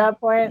them at that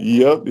point.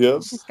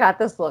 Yep. She's got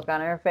this look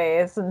on her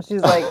face, and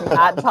she's like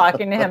not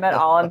talking to him at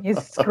all, and he's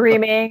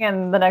screaming,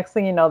 and the next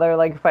thing you know, they're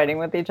like fighting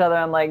with each other.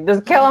 I'm like,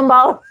 just kill them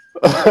both.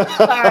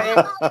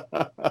 Sorry.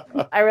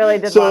 I really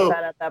did want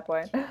that at that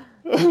point.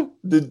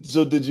 Did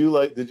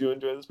you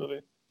enjoy this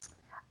movie?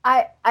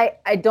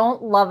 I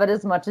don't love it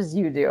as much as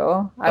you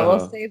do. I will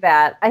say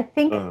that. I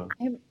think,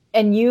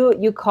 and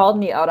you called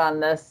me out on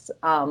this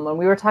when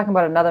we were talking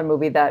about another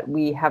movie that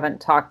we haven't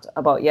talked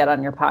about yet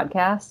on your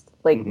podcast,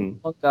 like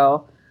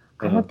ago.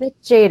 I'm a bit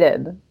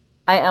jaded.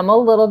 I am a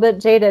little bit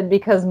jaded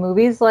because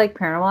movies like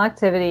Paranormal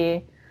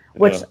Activity,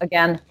 which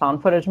again,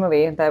 found footage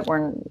movie that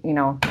weren't, you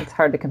know, it's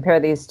hard to compare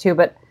these two,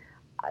 but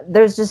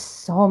there's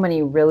just so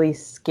many really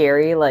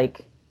scary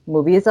like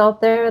movies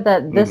out there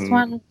that this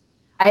one,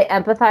 I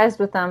empathized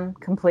with them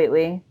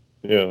completely.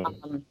 Yeah.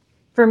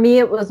 For me,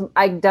 it was,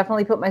 I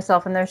definitely put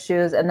myself in their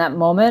shoes. And that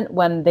moment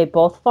when they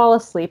both fall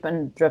asleep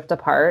and drift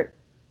apart,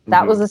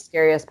 that was the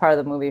scariest part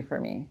of the movie for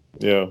me.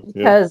 Yeah.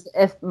 Because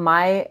if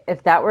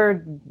that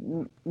were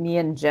me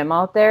and Jim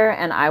out there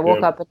and I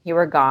woke up and he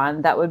were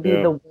gone, that would be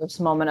the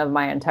worst moment of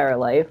my entire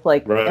life.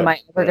 Like, am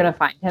I ever going to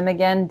find him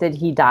again? Did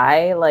he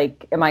die?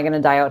 Like, am I going to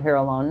die out here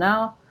alone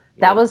now?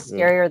 That was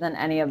scarier than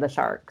any of the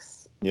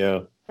sharks.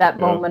 Yeah. That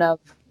moment of,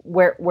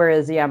 where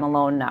is he? I'm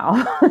alone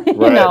now. You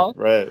know?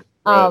 Right.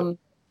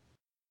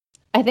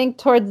 I think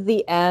towards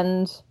the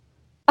end,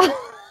 I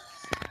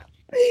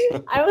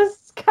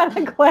was kind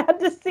of glad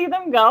to see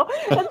them go.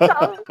 It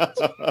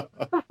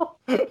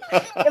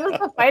was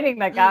the fighting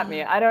that got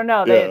me. I don't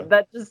know.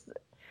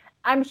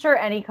 I'm sure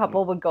any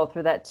couple would go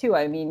through that too.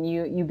 I mean,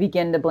 you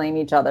begin to blame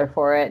each other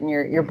for it, and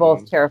you're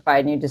both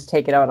terrified, and you just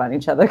take it out on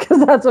each other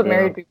because that's what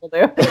married people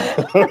do.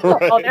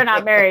 Oh, they're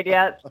not married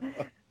yet.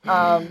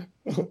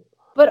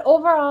 But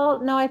overall,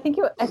 no, I think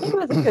it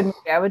was a good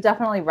movie. I would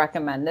definitely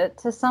recommend it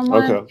to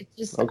someone. Okay.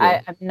 It's just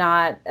I'm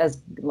not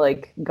as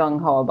like gung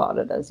ho about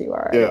it as you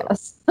are. I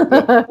guess.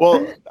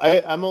 Well,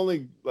 I'm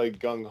only like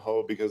gung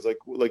ho because like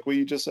what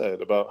you just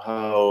said about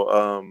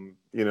how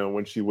you know,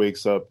 when she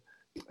wakes up,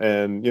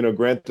 and you know,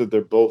 granted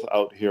they're both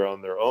out here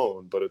on their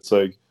own, but it's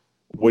like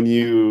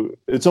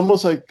it's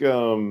almost like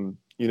you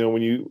know,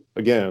 when you,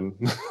 again,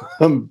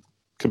 I'm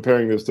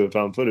comparing this to a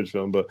found footage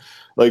film, but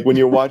like when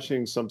you're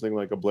watching something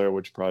like a Blair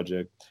Witch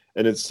Project,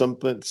 and it's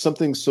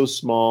something so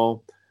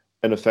small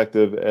and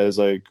effective as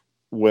like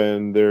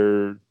when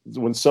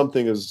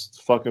something is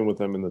fucking with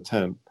them in the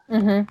tent.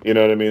 You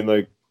know what I mean?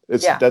 Like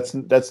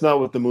that's not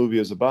what the movie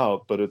is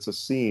about, but it's a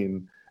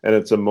scene and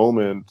it's a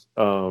moment,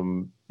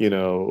 you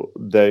know,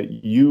 that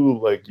you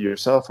like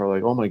yourself are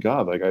like, oh my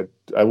God, like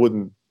I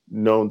wouldn't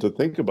known to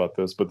think about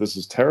this, but this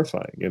is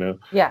terrifying, you know?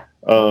 Yeah.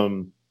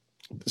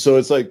 So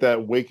it's like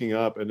that waking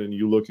up and then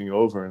you looking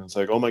over and it's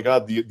like, oh my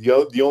God,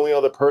 the only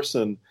other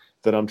person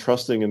that I'm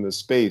trusting in this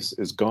space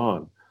is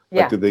gone.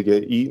 Like, did they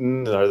get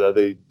eaten, or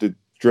did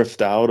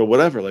drift out or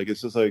whatever? Like,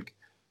 it's just like,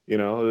 you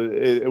know,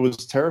 it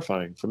was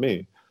terrifying for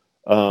me.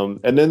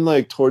 And then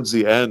like towards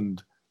the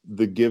end,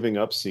 the giving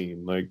up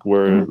scene, like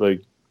where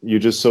like you're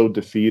just so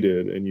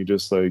defeated and you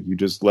just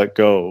let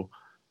go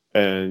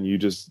and you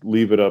just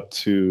leave it up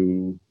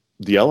to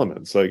the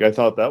elements. Like I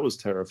thought that was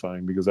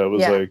terrifying because I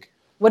was like,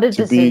 what a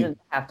decision to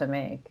have to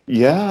make.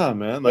 Yeah,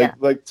 man.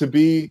 Like to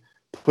be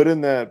put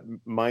in that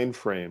mind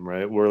frame,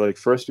 right? Where like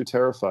first you're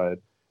terrified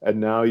and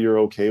now you're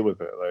okay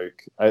with it.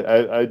 Like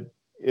I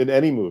in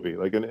any movie,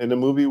 like in a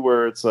movie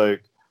where it's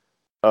like,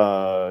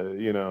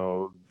 you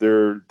know,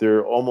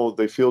 they're almost,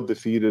 they feel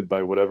defeated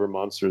by whatever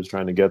monster is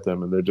trying to get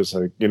them, and they're just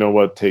like, you know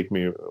what, take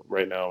me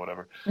right now,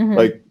 whatever.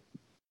 Like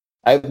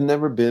I've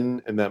never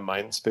been in that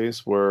mind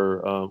space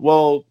where,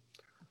 well,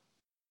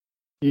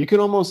 you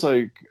can almost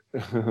like,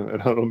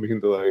 and I don't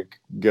mean to like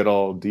get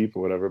all deep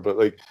or whatever, but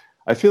like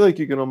I feel like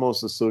you can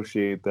almost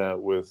associate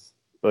that with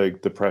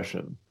like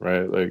depression,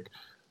 right? Like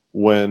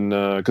when,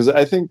 because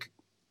I think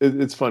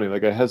it's funny.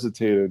 Like I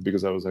hesitated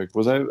because I was like,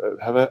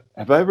 have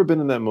I ever been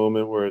in that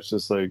moment where it's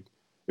just like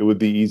it would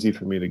be easy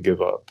for me to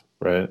give up,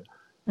 right?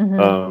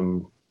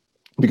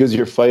 Because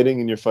you're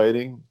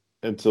fighting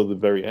until the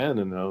very end,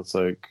 and now it's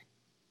like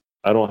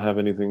I don't have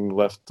anything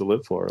left to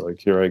live for. Like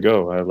here I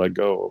go, I let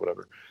go or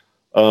whatever.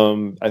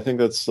 I think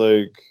that's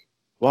like,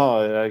 wow,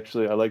 I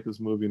like this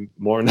movie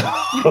more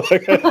now.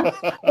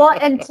 Well,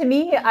 and to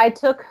me, I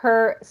took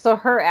her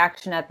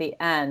action at the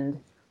end.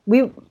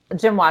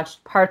 Jim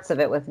watched parts of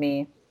it with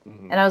me,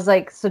 and I was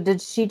like, so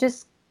did she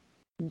just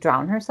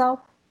drown herself?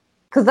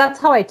 Because that's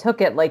how I took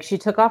it. Like she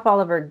took off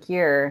all of her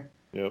gear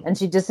and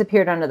she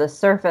disappeared under the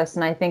surface,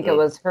 and I think it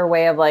was her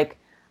way of like,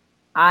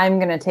 I'm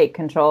going to take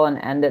control and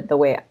end it the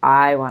way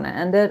I want to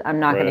end it. I'm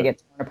not going to get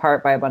torn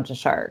apart by a bunch of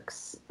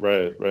sharks.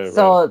 Right.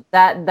 So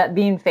that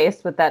being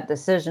faced with that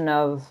decision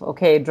of,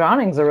 okay,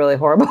 drowning's a really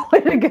horrible way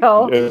to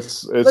go.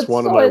 It's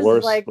one of my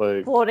worst.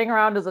 Like floating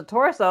around as a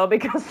torso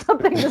because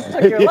something just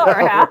took your lower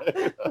half.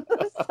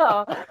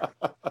 So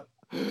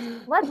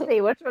let's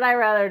see, which would I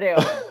rather do?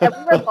 And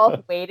we were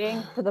both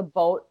waiting for the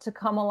boat to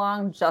come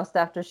along just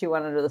after she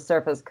went under the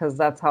surface, because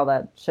that's how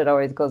that shit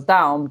always goes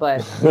down.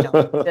 But you know,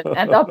 it didn't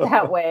end up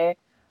that way.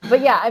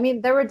 But yeah, I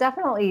mean, there were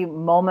definitely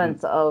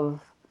moments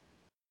of,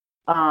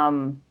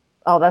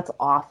 oh, that's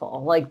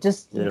awful. Like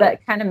just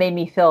that kind of made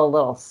me feel a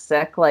little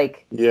sick.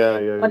 Like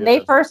when they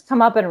first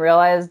come up and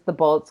realize the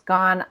boat's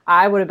gone,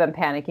 I would have been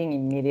panicking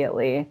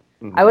immediately.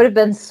 I would have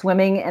been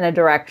swimming in a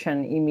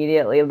direction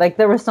immediately. Like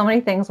there were so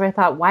many things where I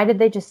thought, why did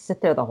they just sit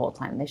there the whole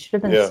time? They should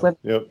have been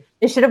swimming.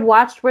 They should have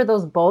watched where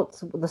those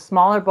boats, the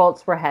smaller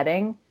boats, were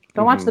heading.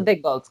 Don't watch the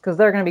big boats because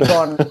they're going to be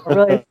going a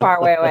really far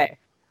way away.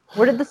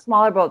 Where did the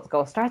smaller boats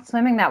go? Start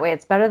swimming that way.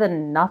 It's better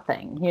than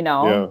nothing, you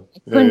know? I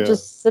couldn't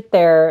just sit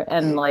there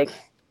and like,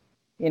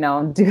 you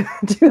know, do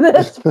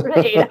this for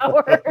 8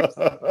 hours.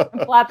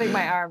 I'm flapping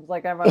my arms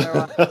like I'm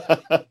underwater.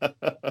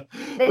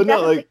 They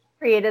definitely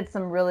created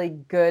some really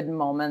good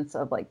moments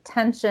of like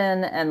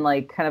tension and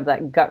like kind of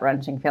that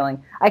gut-wrenching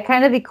feeling. I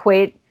kind of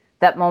equate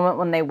that moment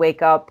when they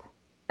wake up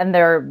and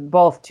they're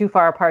both too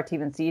far apart to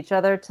even see each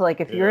other to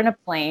like if you're in a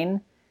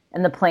plane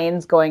and the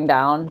plane's going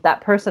down,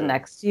 that person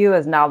next to you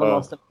is now the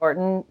most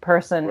important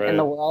person in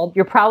the world.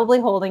 You're probably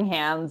holding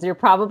hands. You're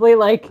probably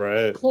like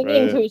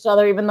clinging to each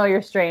other, even though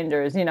you're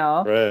strangers, you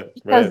know?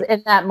 Because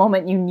in that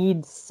moment, you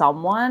need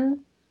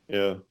someone.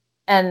 Yeah.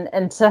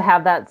 And to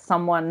have that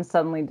someone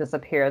suddenly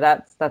disappear,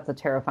 that's a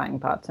terrifying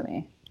thought to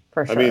me,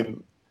 for sure. I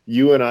mean,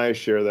 you and I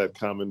share that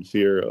common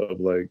fear of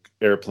like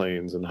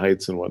airplanes and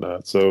heights and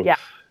whatnot. So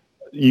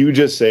you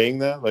just saying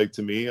that, like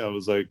to me, I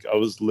was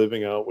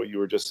living out what you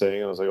were just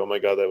saying. I was like, oh my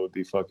God, that would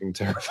be fucking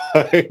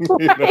terrifying.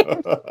 You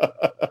know?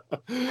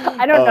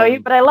 I don't know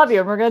you, but I love you,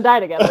 and we're gonna die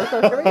together.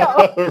 So here we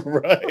go.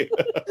 Right.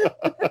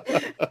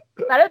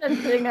 Better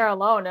than sitting there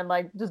alone and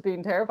like just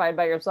being terrified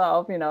by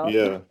yourself, you know.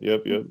 Yeah.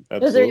 Yep.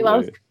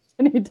 Absolutely.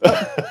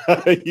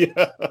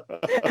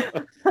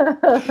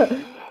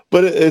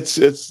 But it's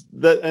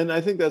that, and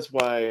I think that's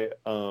why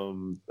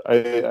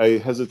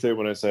I hesitate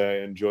when I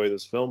say I enjoy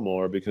this film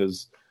more,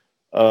 because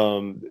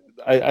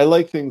I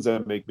like things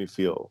that make me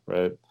feel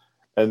right.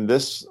 And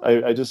this,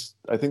 I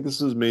think this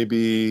is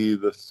maybe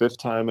the 5th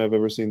time I've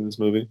ever seen this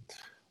movie,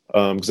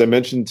 because I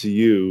mentioned to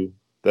you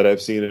that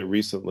I've seen it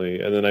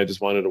recently, and then I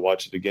just wanted to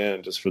watch it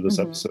again just for this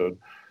episode.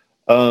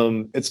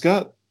 It's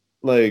got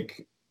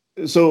like,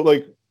 so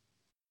like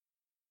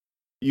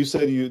you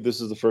said,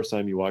 this is the first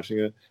time you're watching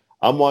it.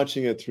 I'm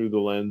watching it through the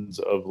lens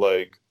of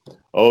like,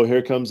 oh,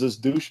 here comes this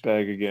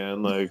douchebag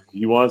again. Like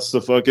he wants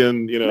to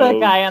fucking, you know, the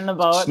guy on the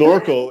boat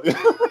snorkel.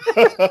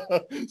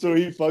 So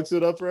he fucks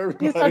it up for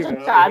everybody. He's such a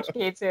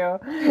tchotchke too.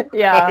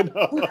 Yeah.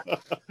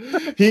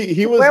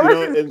 He was. Where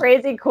was his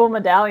crazy cool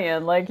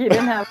medallion? Like he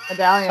didn't have a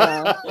medallion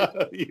on.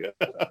 Yeah.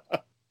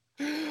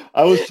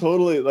 I was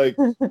totally like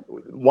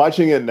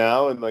watching it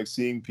now and like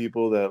seeing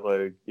people that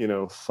like, you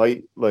know,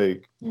 fight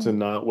like to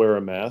not wear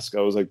a mask.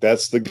 I was like,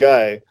 that's the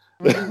guy.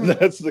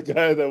 That's the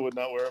guy that would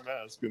not wear a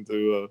mask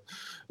into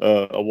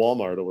a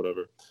Walmart or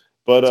whatever.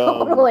 But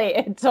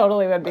it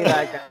totally would be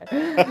that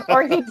guy.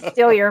 Or he'd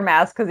steal your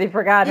mask because he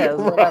forgot his.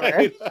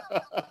 Whatever.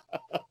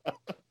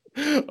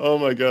 Oh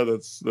my God,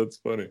 that's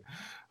funny.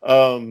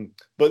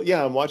 But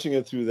yeah, I'm watching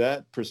it through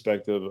that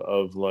perspective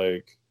of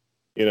like,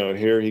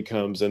 here he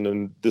comes, and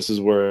then this is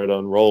where it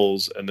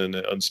unrolls, and then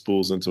it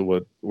unspools into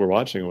what we're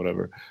watching or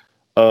whatever.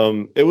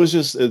 It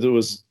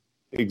was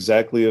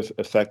exactly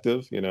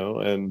effective,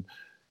 and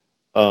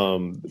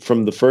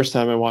from the first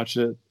time I watched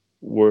it,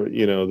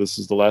 this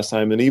is the last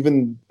time, and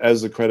even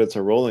as the credits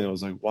are rolling, I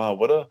was like, wow,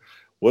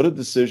 what a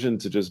decision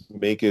to just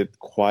make it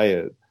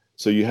quiet,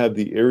 so you have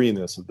the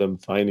eeriness of them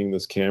finding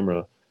this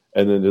camera,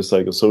 and then just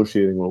like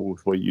associating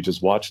with what you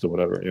just watched or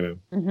whatever.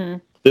 Mm-hmm.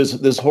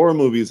 There's horror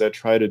movies that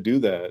try to do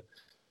that,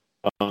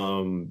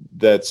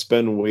 that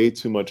spend way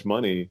too much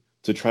money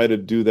to try to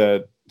do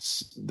that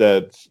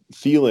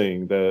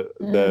feeling,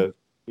 that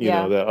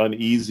that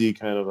uneasy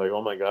kind of like,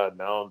 oh my god,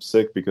 now I'm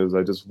sick because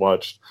I just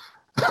watched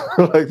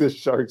like the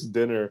shark's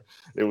dinner.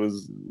 It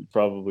was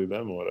probably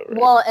them or whatever.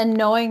 Well, and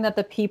knowing that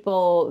the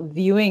people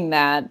viewing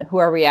that, who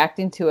are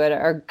reacting to it,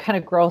 are kind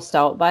of grossed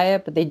out by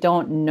it, but they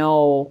don't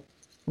know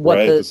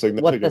what the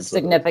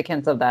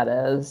significance of that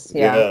is.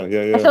 Yeah.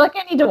 I feel like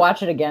I need to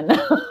watch it again.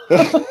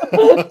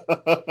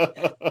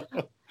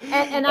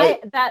 And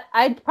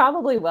I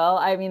probably will.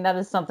 I mean, that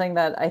is something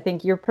that I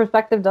think your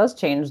perspective does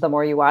change the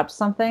more you watch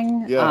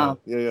something. Yeah.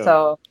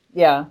 So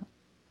yeah,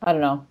 I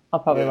don't know. I'll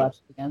probably watch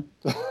it again.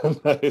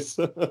 Nice.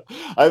 I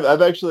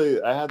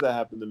had that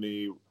happen to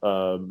me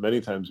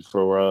many times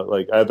before,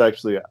 where I've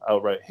actually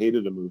outright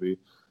hated a movie,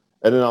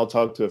 and then I'll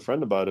talk to a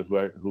friend about it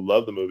who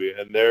loved the movie,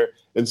 and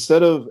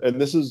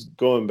and this is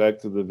going back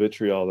to the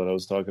vitriol that I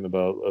was talking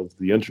about of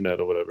the internet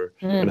or whatever,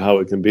 and how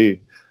it can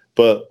be,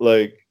 but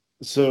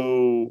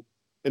so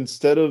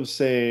instead of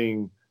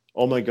saying,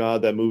 oh my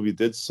god, that movie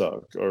did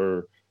suck,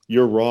 or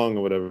you're wrong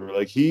or whatever,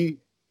 like he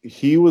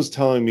was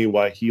telling me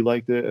why he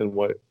liked it and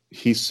what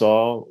he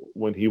saw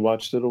when he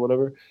watched it or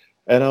whatever,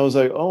 and I was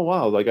like, oh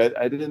wow, like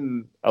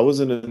I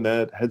wasn't in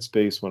that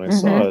headspace when I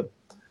saw it,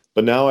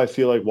 but now I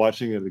feel like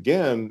watching it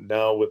again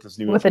now with this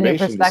new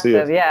information, a new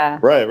perspective. To see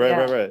it.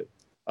 Right.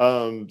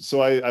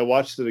 So I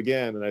watched it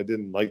again, and I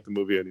didn't like the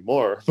movie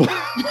anymore. You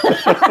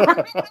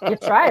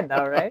tried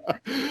though, right?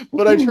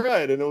 But I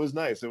tried, and it was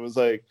nice. It was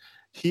like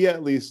he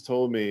at least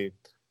told me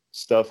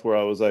stuff where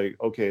I was like,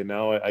 okay,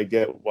 now I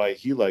get why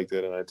he liked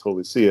it, and I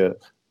totally see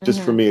it.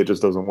 Just for me, it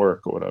just doesn't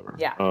work or whatever.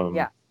 Yeah.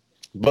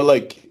 But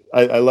like,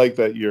 I like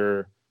that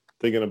you're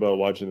thinking about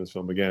watching this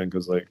film again,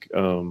 because I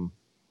don't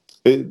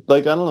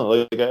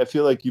know, like I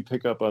feel like you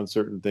pick up on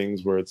certain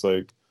things where it's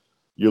like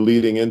you're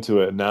leading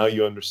into it, and now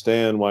you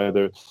understand why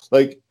they're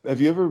like. Have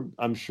you ever?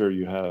 I'm sure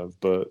you have,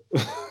 but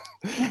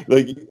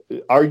like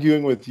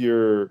arguing with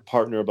your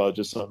partner about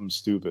just something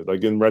stupid.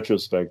 Like in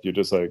retrospect, you're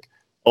just like,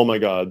 oh my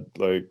god,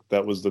 like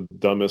that was the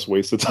dumbest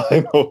waste of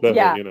time or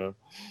whatever.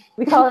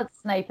 We call it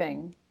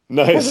sniping.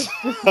 Nice.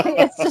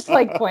 It's just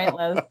like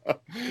pointless.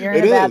 You're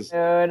in a bad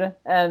mood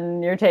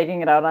and you're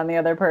taking it out on the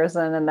other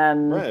person, and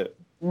then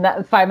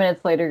 5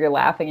 minutes later you're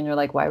laughing and you're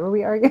like, why were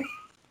we arguing?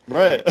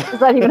 Right. What's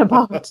that even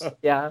about?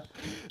 Yeah.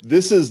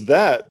 This is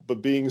that,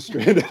 but being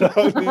stranded out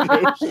in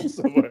the ocean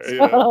somewhere.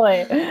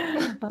 Totally.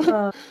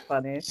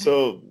 Funny.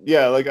 So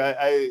yeah, like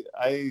I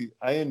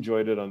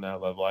enjoyed it on that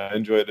level. I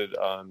enjoyed it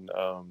on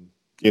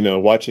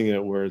watching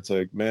it where it's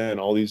like, man,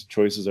 all these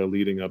choices are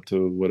leading up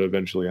to what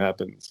eventually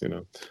happens.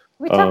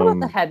 We talk about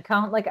the head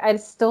count. Like, I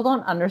still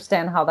don't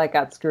understand how that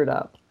got screwed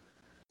up.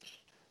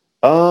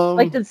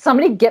 Like, did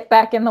somebody get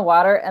back in the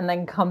water and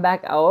then come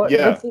back out? Yeah.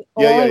 That's the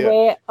only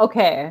way.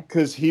 Okay.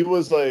 Because he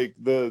was like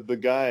the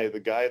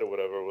guide or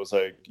whatever was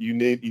like, you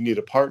need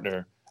a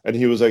partner, and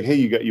he was like, hey,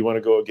 you want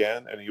to go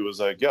again? And he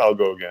was like, yeah, I'll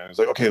go again. He's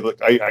like, okay, look,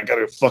 I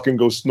gotta fucking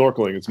go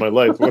snorkeling. It's my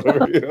life,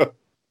 whatever.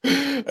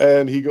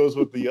 And he goes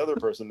with the other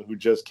person who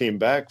just came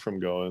back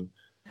from going,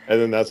 and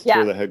then that's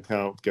where the head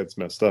count gets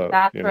messed up.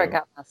 That's where it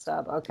got messed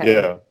up.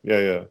 Okay.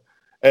 Yeah.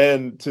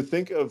 And to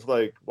think of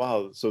like,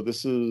 wow, so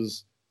this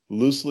is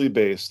loosely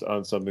based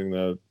on something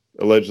that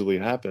allegedly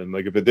happened.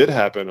 Like if it did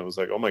happen, I was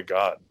like, oh my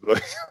god,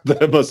 like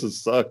that must have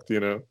sucked,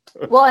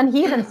 Well, and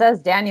he even says,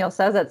 Daniel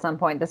says at some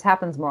point, this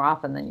happens more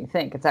often than you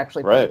think. It's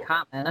actually pretty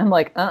common. I'm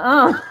like,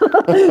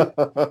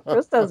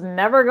 Krista's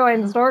never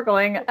going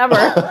snorkeling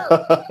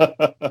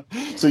ever.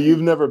 So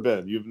you've never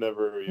been?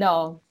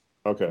 No.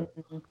 Okay.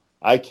 Mm-hmm.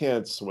 I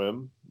can't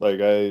swim. Like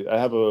I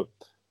have a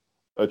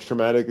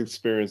traumatic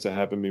experience that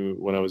happened to me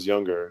when I was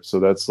younger.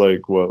 So that's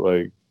like what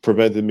like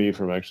prevented me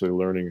from actually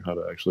learning how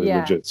to actually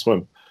legit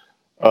swim.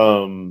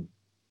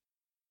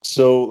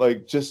 So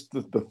like just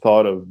the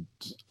thought of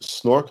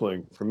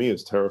snorkeling for me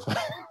is terrifying.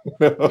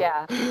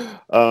 Yeah.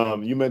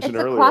 You mentioned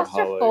it's earlier a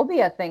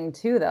claustrophobia thing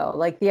too, though.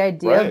 Like the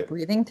idea of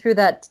breathing through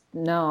that.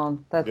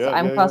 No,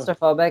 I'm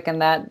claustrophobic, and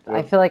that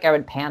I feel like I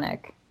would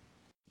panic.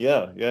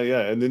 Yeah.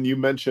 And then you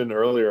mentioned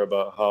earlier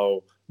about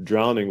how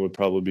drowning would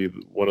probably be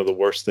one of the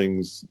worst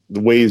things,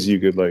 the ways you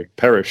could like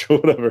perish or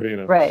whatever,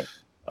 Right.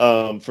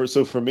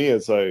 For me,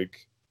 it's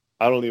like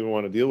I don't even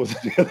want to deal with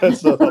it. That's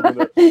stuff. I'm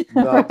gonna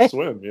not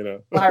swim,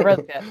 I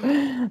risk it.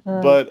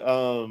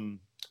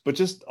 But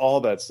just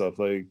all that stuff,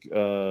 like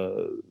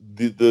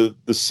the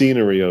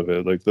scenery of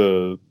it, like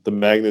the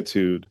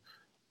magnitude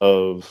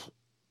of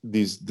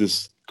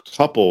this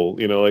couple,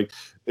 like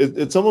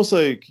it's almost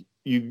like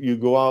you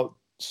go out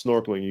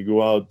snorkeling, you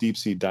go out deep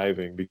sea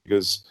diving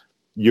because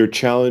you're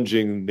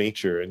challenging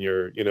nature, and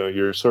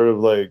you're sort of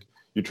like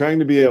you're trying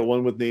to be at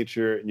one with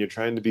nature, and you're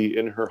trying to be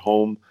in her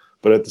home,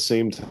 but at the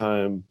same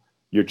time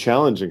you're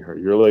challenging her.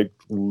 You're like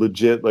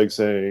legit like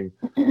saying,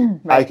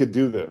 Right. I could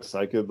do this.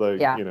 I could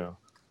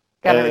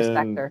Gotta respect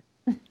and her.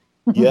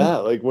 yeah,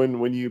 like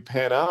when you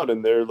pan out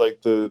and they're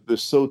like they're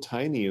so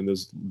tiny in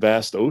this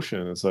vast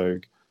ocean, it's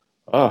like,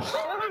 oh,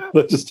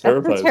 that just That's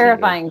terrifies the me.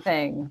 terrifying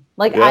thing.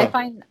 Like Yeah.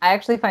 I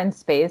actually find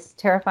space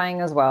terrifying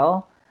as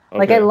well.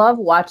 Like Okay. I love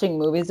watching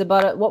movies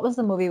about it. What was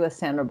the movie with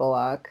Sandra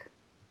Bullock?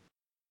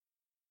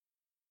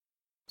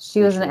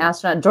 She was Which an one?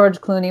 astronaut.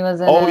 George Clooney was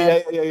in Oh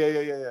it.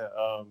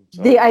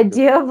 yeah. The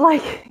idea of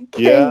like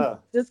getting Yeah.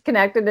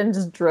 disconnected and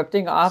just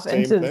drifting off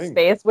Same into thing.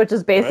 space, which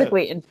is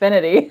basically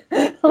infinity.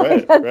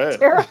 Like that's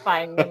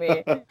terrifying to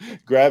me.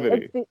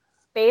 Gravity.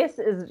 Space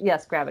is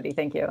gravity.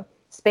 Thank you.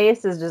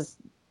 Space is just,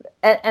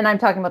 and I'm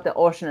talking about the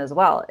ocean as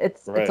well.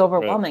 It's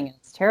overwhelming. Right.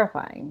 It's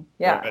terrifying.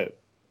 Yeah.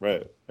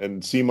 Right.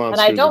 And sea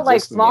monsters. And I don't like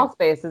small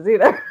spaces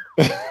either.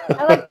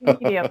 I like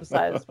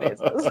medium-sized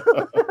spaces.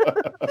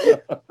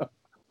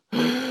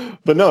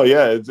 But no,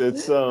 yeah,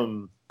 it's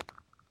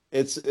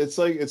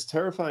like it's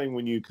terrifying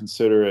when you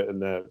consider it in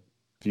that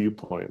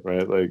viewpoint,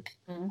 right? Like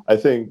I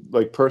think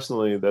like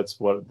personally that's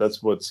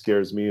what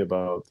scares me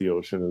about the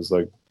ocean is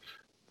like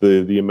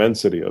the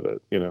immensity of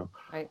it,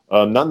 Right.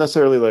 Not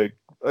necessarily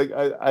like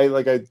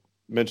I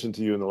mentioned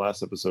to you in the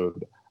last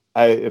episode,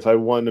 if I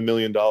won $1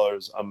 million,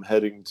 I'm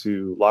heading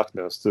to Loch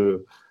Ness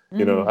to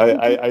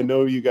I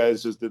know you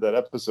guys just did that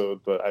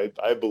episode, but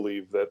I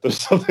believe that there's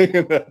something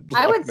in that.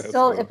 I would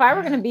still, if I were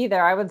going to be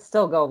there, I would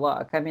still go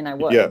look. I mean, I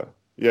would. Yeah.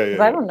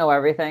 Because I don't know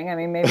everything. I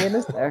mean, maybe it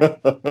is there.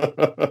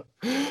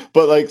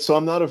 But like, so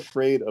I'm not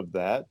afraid of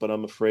that, but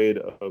I'm afraid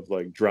of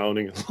like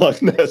drowning in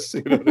Loch Ness.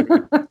 You know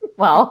what I mean?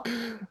 Well,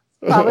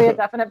 probably a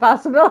definite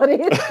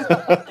possibility.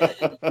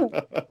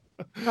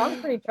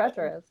 Sounds pretty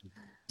treacherous.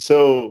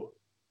 So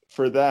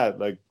for that,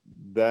 like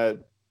that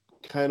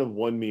kind of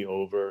won me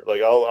over.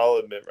 Like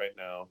I'll admit right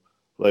now,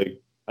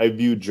 like I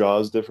view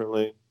Jaws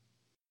differently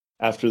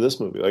after this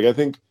movie. Like I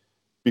think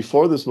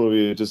before this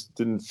movie, it just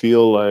didn't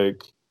feel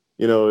like,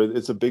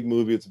 it's a big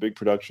movie, it's a big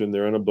production.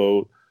 They're on a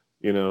boat,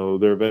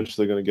 they're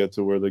eventually going to get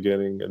to where they're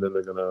getting, and then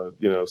they're going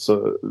to,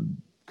 so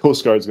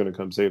Coast Guard's going to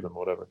come save them,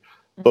 whatever.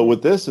 Mm-hmm. But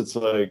with this, it's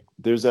like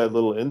there's that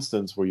little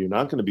instance where you're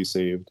not going to be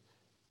saved,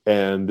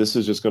 and this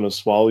is just going to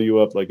swallow you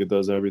up like it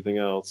does everything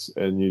else,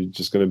 and you're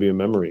just going to be a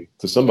memory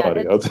to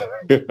somebody out there.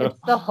 It's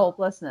the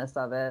hopelessness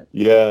of it.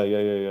 Yeah.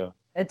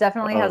 It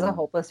definitely has a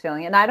hopeless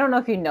feeling. And I don't know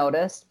if you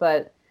noticed,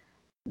 but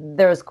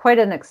there's quite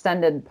an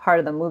extended part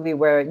of the movie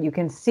where you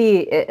can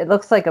see it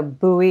looks like a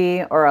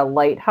buoy or a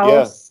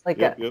lighthouse.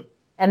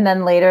 And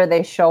then later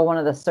they show one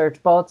of the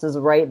search boats is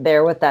right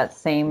there with that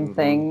same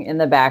thing in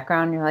the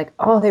background. You're like,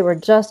 oh, they were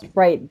just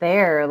right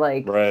there.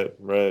 Like,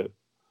 right.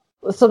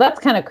 So that's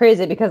kind of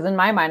crazy because in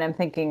my mind, I'm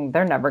thinking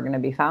they're never going to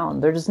be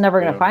found. They're just never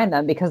going to find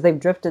them because they've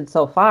drifted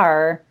so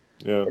far.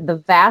 Yeah. The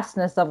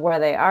vastness of where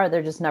they are,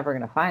 they're just never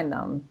going to find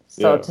them.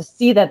 So to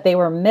see that they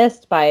were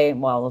missed by,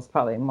 well, it's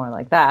probably more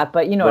like that,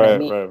 but you know what I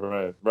mean.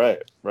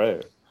 Right.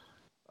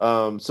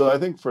 So I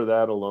think for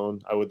that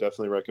alone, I would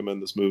definitely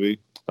recommend this movie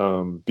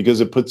because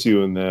it puts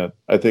you in that.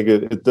 I think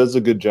it does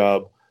a good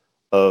job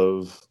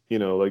of,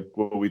 like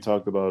what we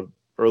talked about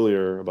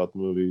earlier about the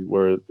movie,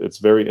 where it's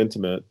very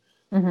intimate.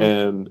 Mm-hmm.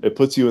 And it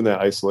puts you in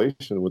that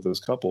isolation with this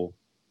couple.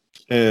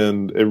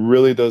 And it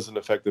really does an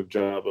effective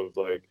job of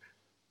like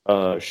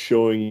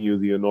showing you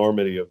the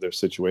enormity of their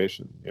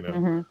situation,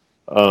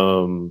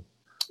 Mm-hmm.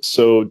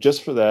 So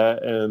just for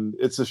that, and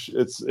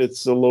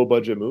it's a low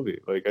budget movie.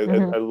 Like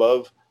I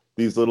love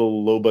these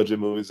little low budget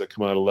movies that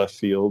come out of left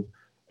field,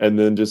 and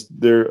then just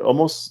they're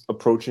almost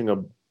approaching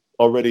a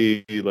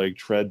already like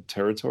tread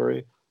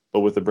territory, but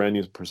with a brand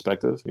new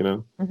perspective,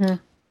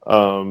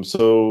 Mm-hmm.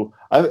 So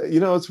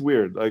it's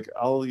weird. Like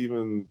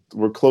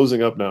we're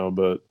closing up now,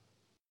 but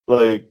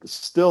like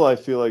still I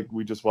feel like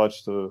we just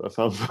watched a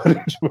found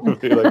footage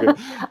movie. Like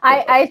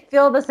I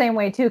feel the same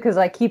way too, because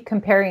I keep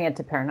comparing it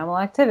to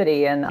Paranormal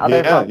Activity and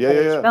other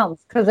films,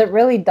 because it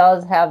really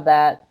does have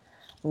that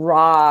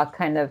raw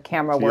kind of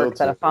camera work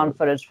that a found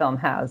footage film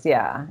has.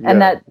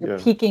 And that you're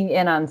peeking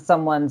in on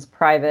someone's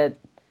private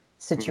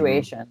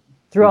situation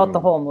throughout the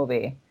whole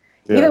movie.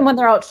 Even when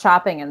they're out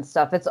shopping and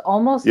stuff, it's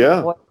almost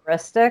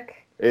voyeuristic.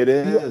 It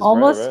is. You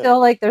almost feel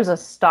like there's a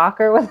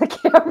stalker with a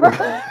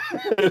camera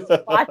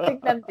watching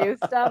them do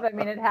stuff. I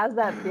mean, it has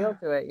that feel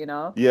to it,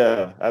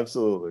 Yeah,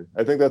 absolutely.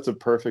 I think that's a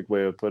perfect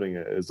way of putting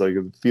it. It's like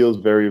it feels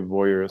very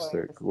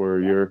voyeuristic, where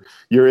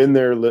you're in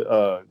their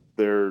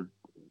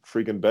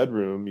freaking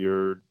bedroom,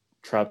 you're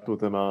trapped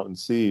with them out in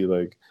sea.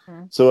 Like,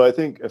 so I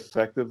think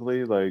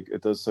effectively, like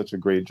it does such a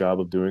great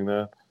job of doing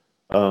that.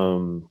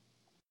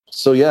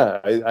 So yeah,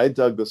 I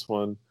dug this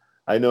one.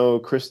 I know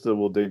Krista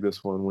will dig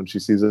this one when she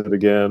sees it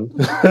again.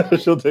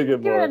 She'll dig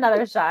it Give it more.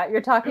 another shot.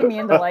 You're talking me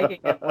into liking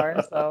it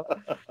more, so.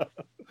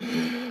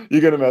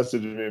 You're gonna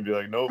message me and be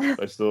like, "Nope,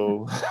 I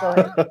still."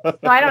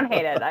 No, I don't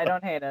hate it. I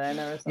don't hate it. I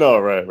never said No,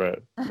 that. right.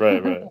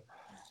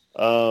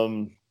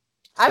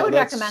 I So would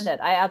that's- recommend it.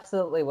 I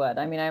absolutely would.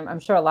 I mean, I'm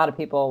sure a lot of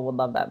people would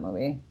love that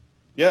movie.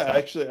 Yeah,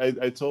 actually,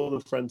 I told a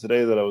friend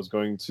today that I was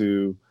going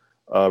to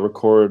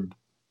record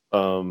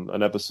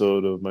an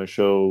episode of my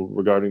show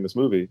regarding this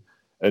movie,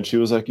 and she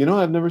was like,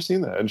 I've never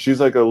seen that, and she's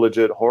like a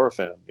legit horror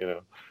fan,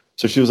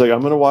 So she was like,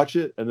 I'm gonna watch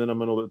it, and then I'm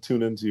gonna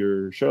tune into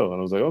your show, and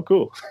I was like, oh,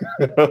 cool.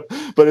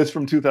 But it's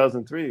from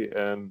 2003,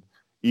 and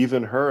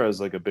even her as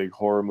like a big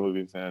horror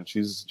movie fan, she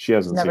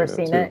hasn't Never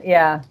seen seen it. it.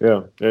 Yeah.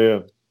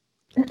 Yeah.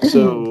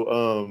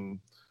 So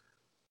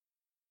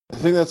I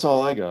think that's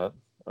all I got.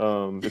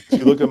 If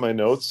you look at my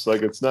notes,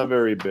 like it's not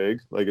very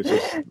big. Like it's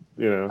just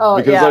Oh,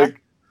 because yeah.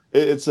 like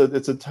it's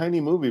a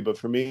tiny movie, but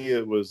for me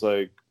it was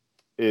like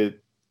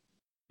it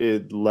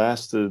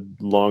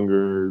lasted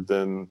longer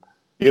than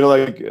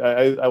like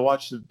I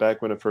watched it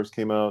back when it first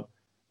came out,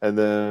 and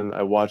then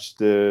I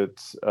watched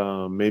it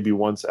maybe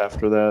once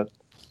after that,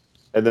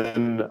 and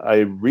then I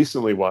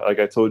recently like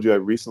I told you I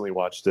recently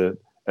watched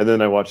it, and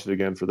then I watched it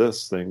again for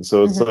this thing.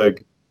 So it's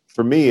like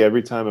for me,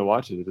 every time I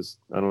watch it, it just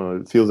I don't know,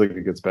 it feels like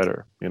it gets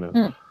better,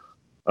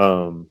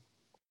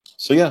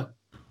 So yeah,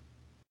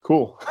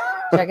 cool.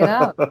 Check it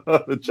out.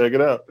 Check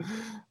it out.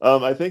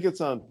 I think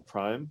it's on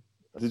Prime.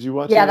 Did you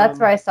watch it? Yeah, that's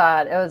where I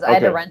saw it. It was I had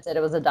to Okay. rent it. It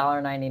was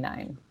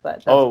 $1.99, but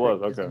that's Oh, it was,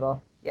 pretty okay.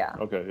 reasonable. Yeah.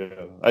 Okay,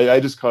 yeah. I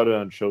just caught it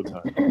on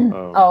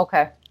Showtime. Oh,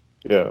 okay.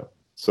 Yeah.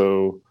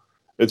 So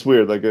it's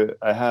weird. Like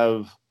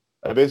I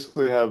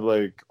basically have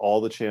like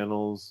all the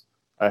channels.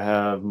 I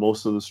have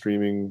most of the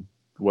streaming,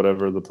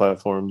 whatever the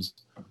platforms,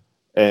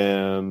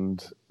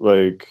 and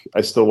like I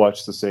still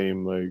watch the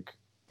same like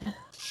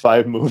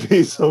 5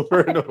 movies over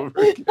and over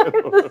again.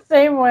 The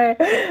same way.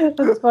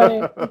 That's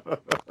funny.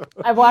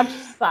 I've watched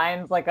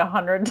Signs like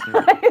 100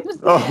 times.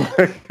 Oh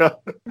my god.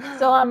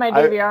 Still on my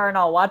DVR, and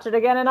I'll watch it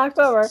again in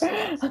October.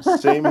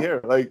 Same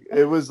here. Like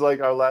it was like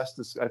our last.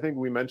 I think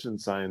we mentioned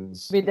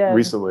Signs We did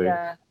recently,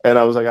 Yeah. and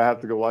I was like, I have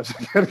to go watch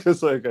it again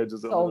because like I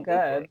just So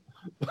good.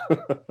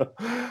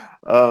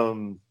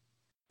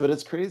 But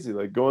it's crazy.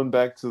 Like going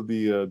back to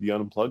the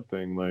unplugged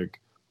thing. Like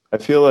I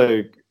feel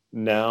like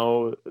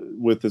now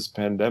with this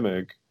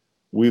pandemic,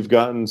 we've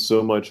gotten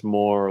so much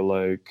more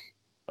like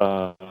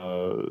I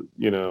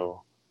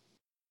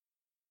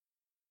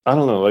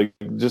don't know, like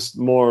just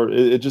more.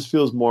 It just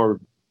feels more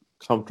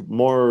comfortable,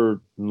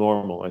 more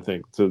normal. I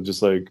think to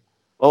just like,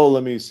 oh,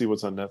 let me see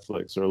what's on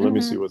Netflix, or let me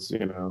see what's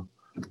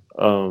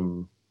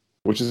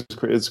which is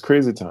it's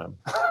crazy time.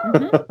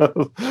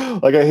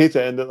 Like I hate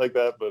to end it like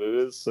that, but it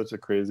is such a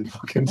crazy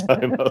fucking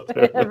time out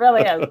there. It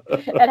really is.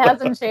 It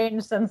hasn't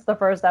changed since the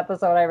first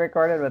episode I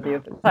recorded with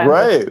you.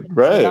 Right.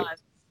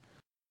 Nuts.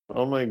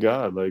 Oh my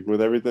god! Like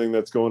with everything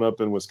that's going up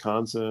in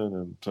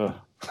Wisconsin and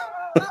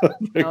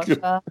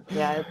Kenosha.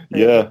 Yeah. It's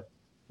crazy.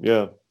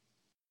 yeah.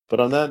 But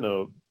on that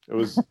note, it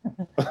was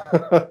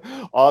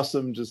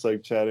awesome just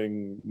like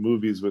chatting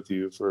movies with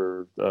you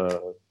for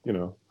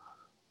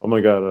oh my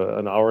god,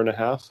 an hour and a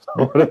half,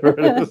 whatever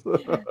it is.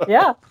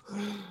 Yeah.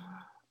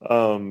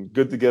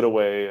 Good to get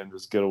away and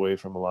just get away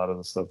from a lot of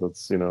the stuff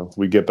that's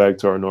we get back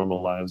to our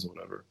normal lives or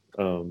whatever.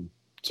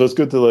 So it's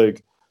good to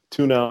like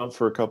tune out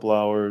for a couple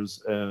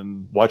hours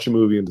and watch a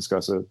movie and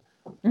discuss it.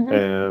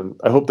 And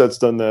I hope that's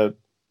done that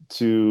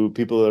to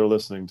people that are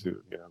listening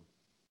to.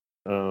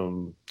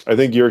 I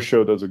think your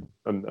show does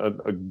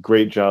a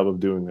great job of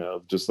doing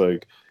that. Just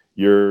like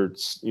you're,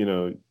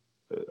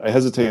 I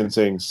hesitate in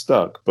saying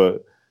stuck,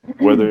 but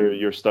whether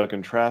you're stuck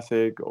in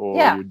traffic or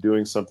you're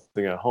doing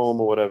something at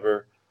home or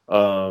whatever,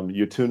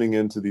 you're tuning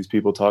into these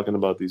people talking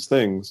about these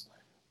things,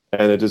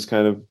 and it just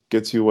kind of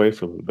gets you away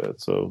for a little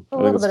bit. So A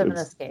little bit of an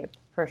escape,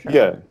 for sure.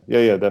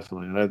 Yeah,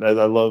 definitely. And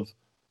I love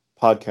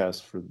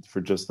podcasts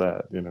for just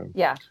that,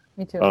 Yeah,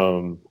 me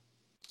too.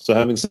 So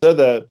having said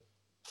that,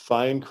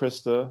 find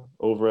Krista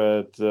over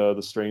at the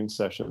Strange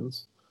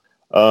Sessions.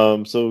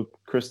 So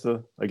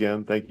Krista,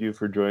 again, thank you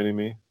for joining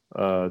me,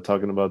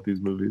 talking about these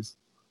movies.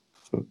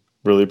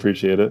 Really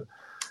appreciate it.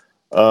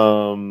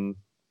 And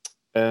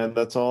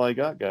that's all I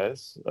got,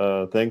 guys.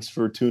 Thanks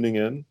for tuning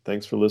in.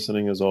 Thanks for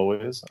listening as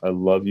always. I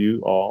love you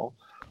all.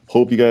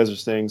 Hope you guys are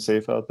staying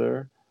safe out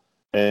there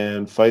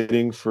and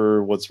fighting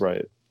for what's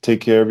right.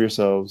 Take care of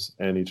yourselves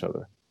and each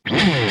other.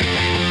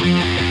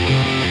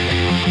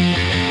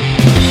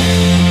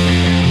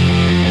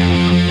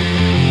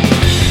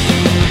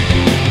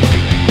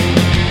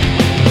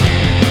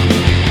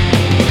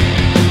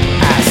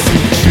 I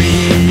see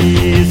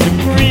trees of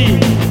green,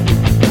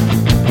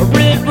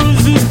 red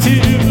roses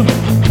too.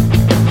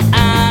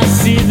 I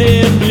see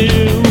them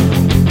blue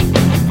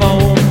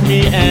for me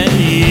and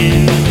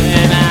you.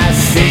 And I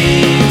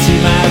say to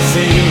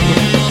myself,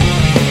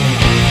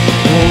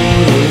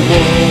 what a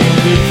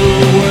wonderful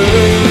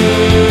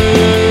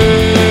world.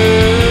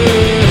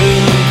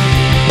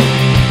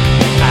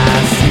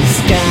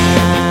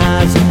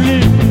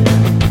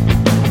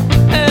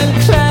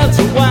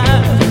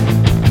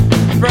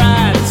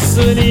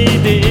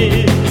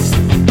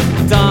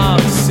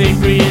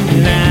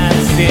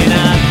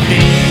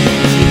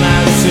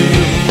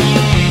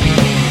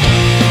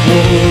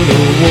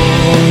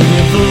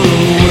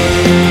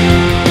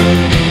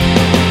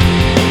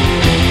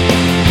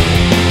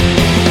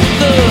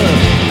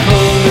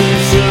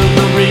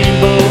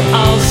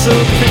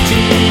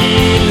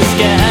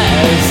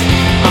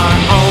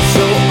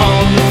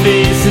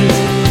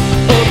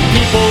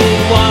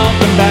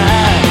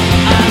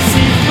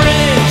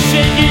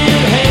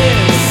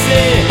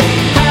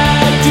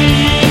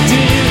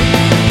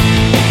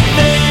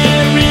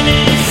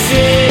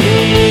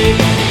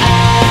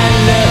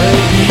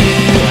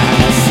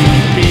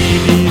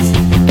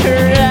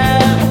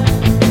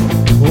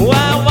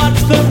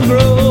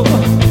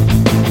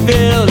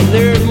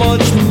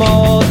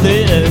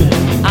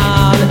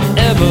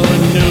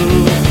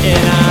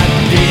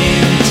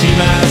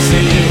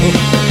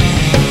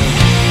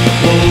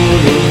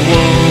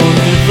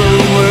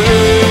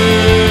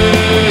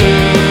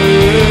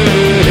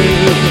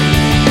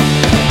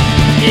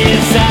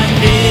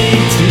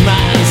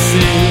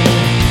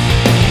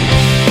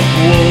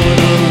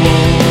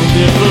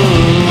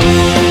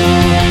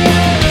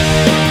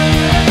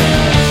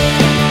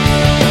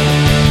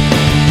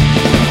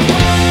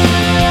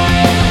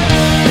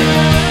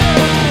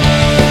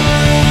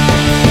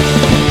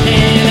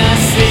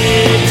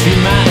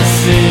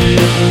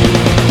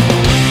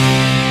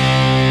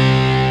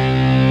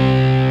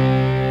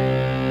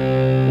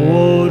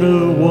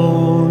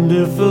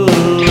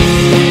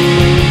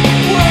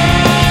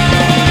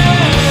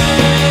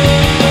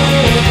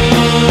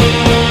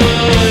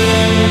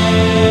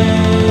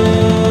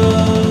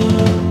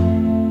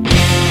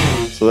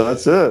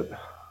 That's it.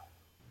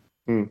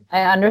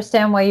 I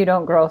understand why you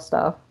don't grow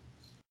stuff.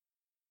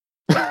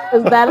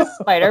 Is that a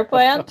spider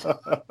plant?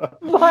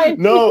 Why?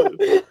 No.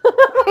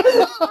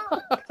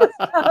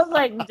 I was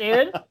like,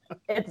 dude,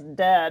 it's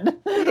dead.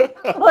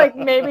 Like,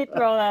 maybe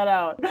throw that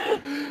out.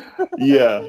 Yeah.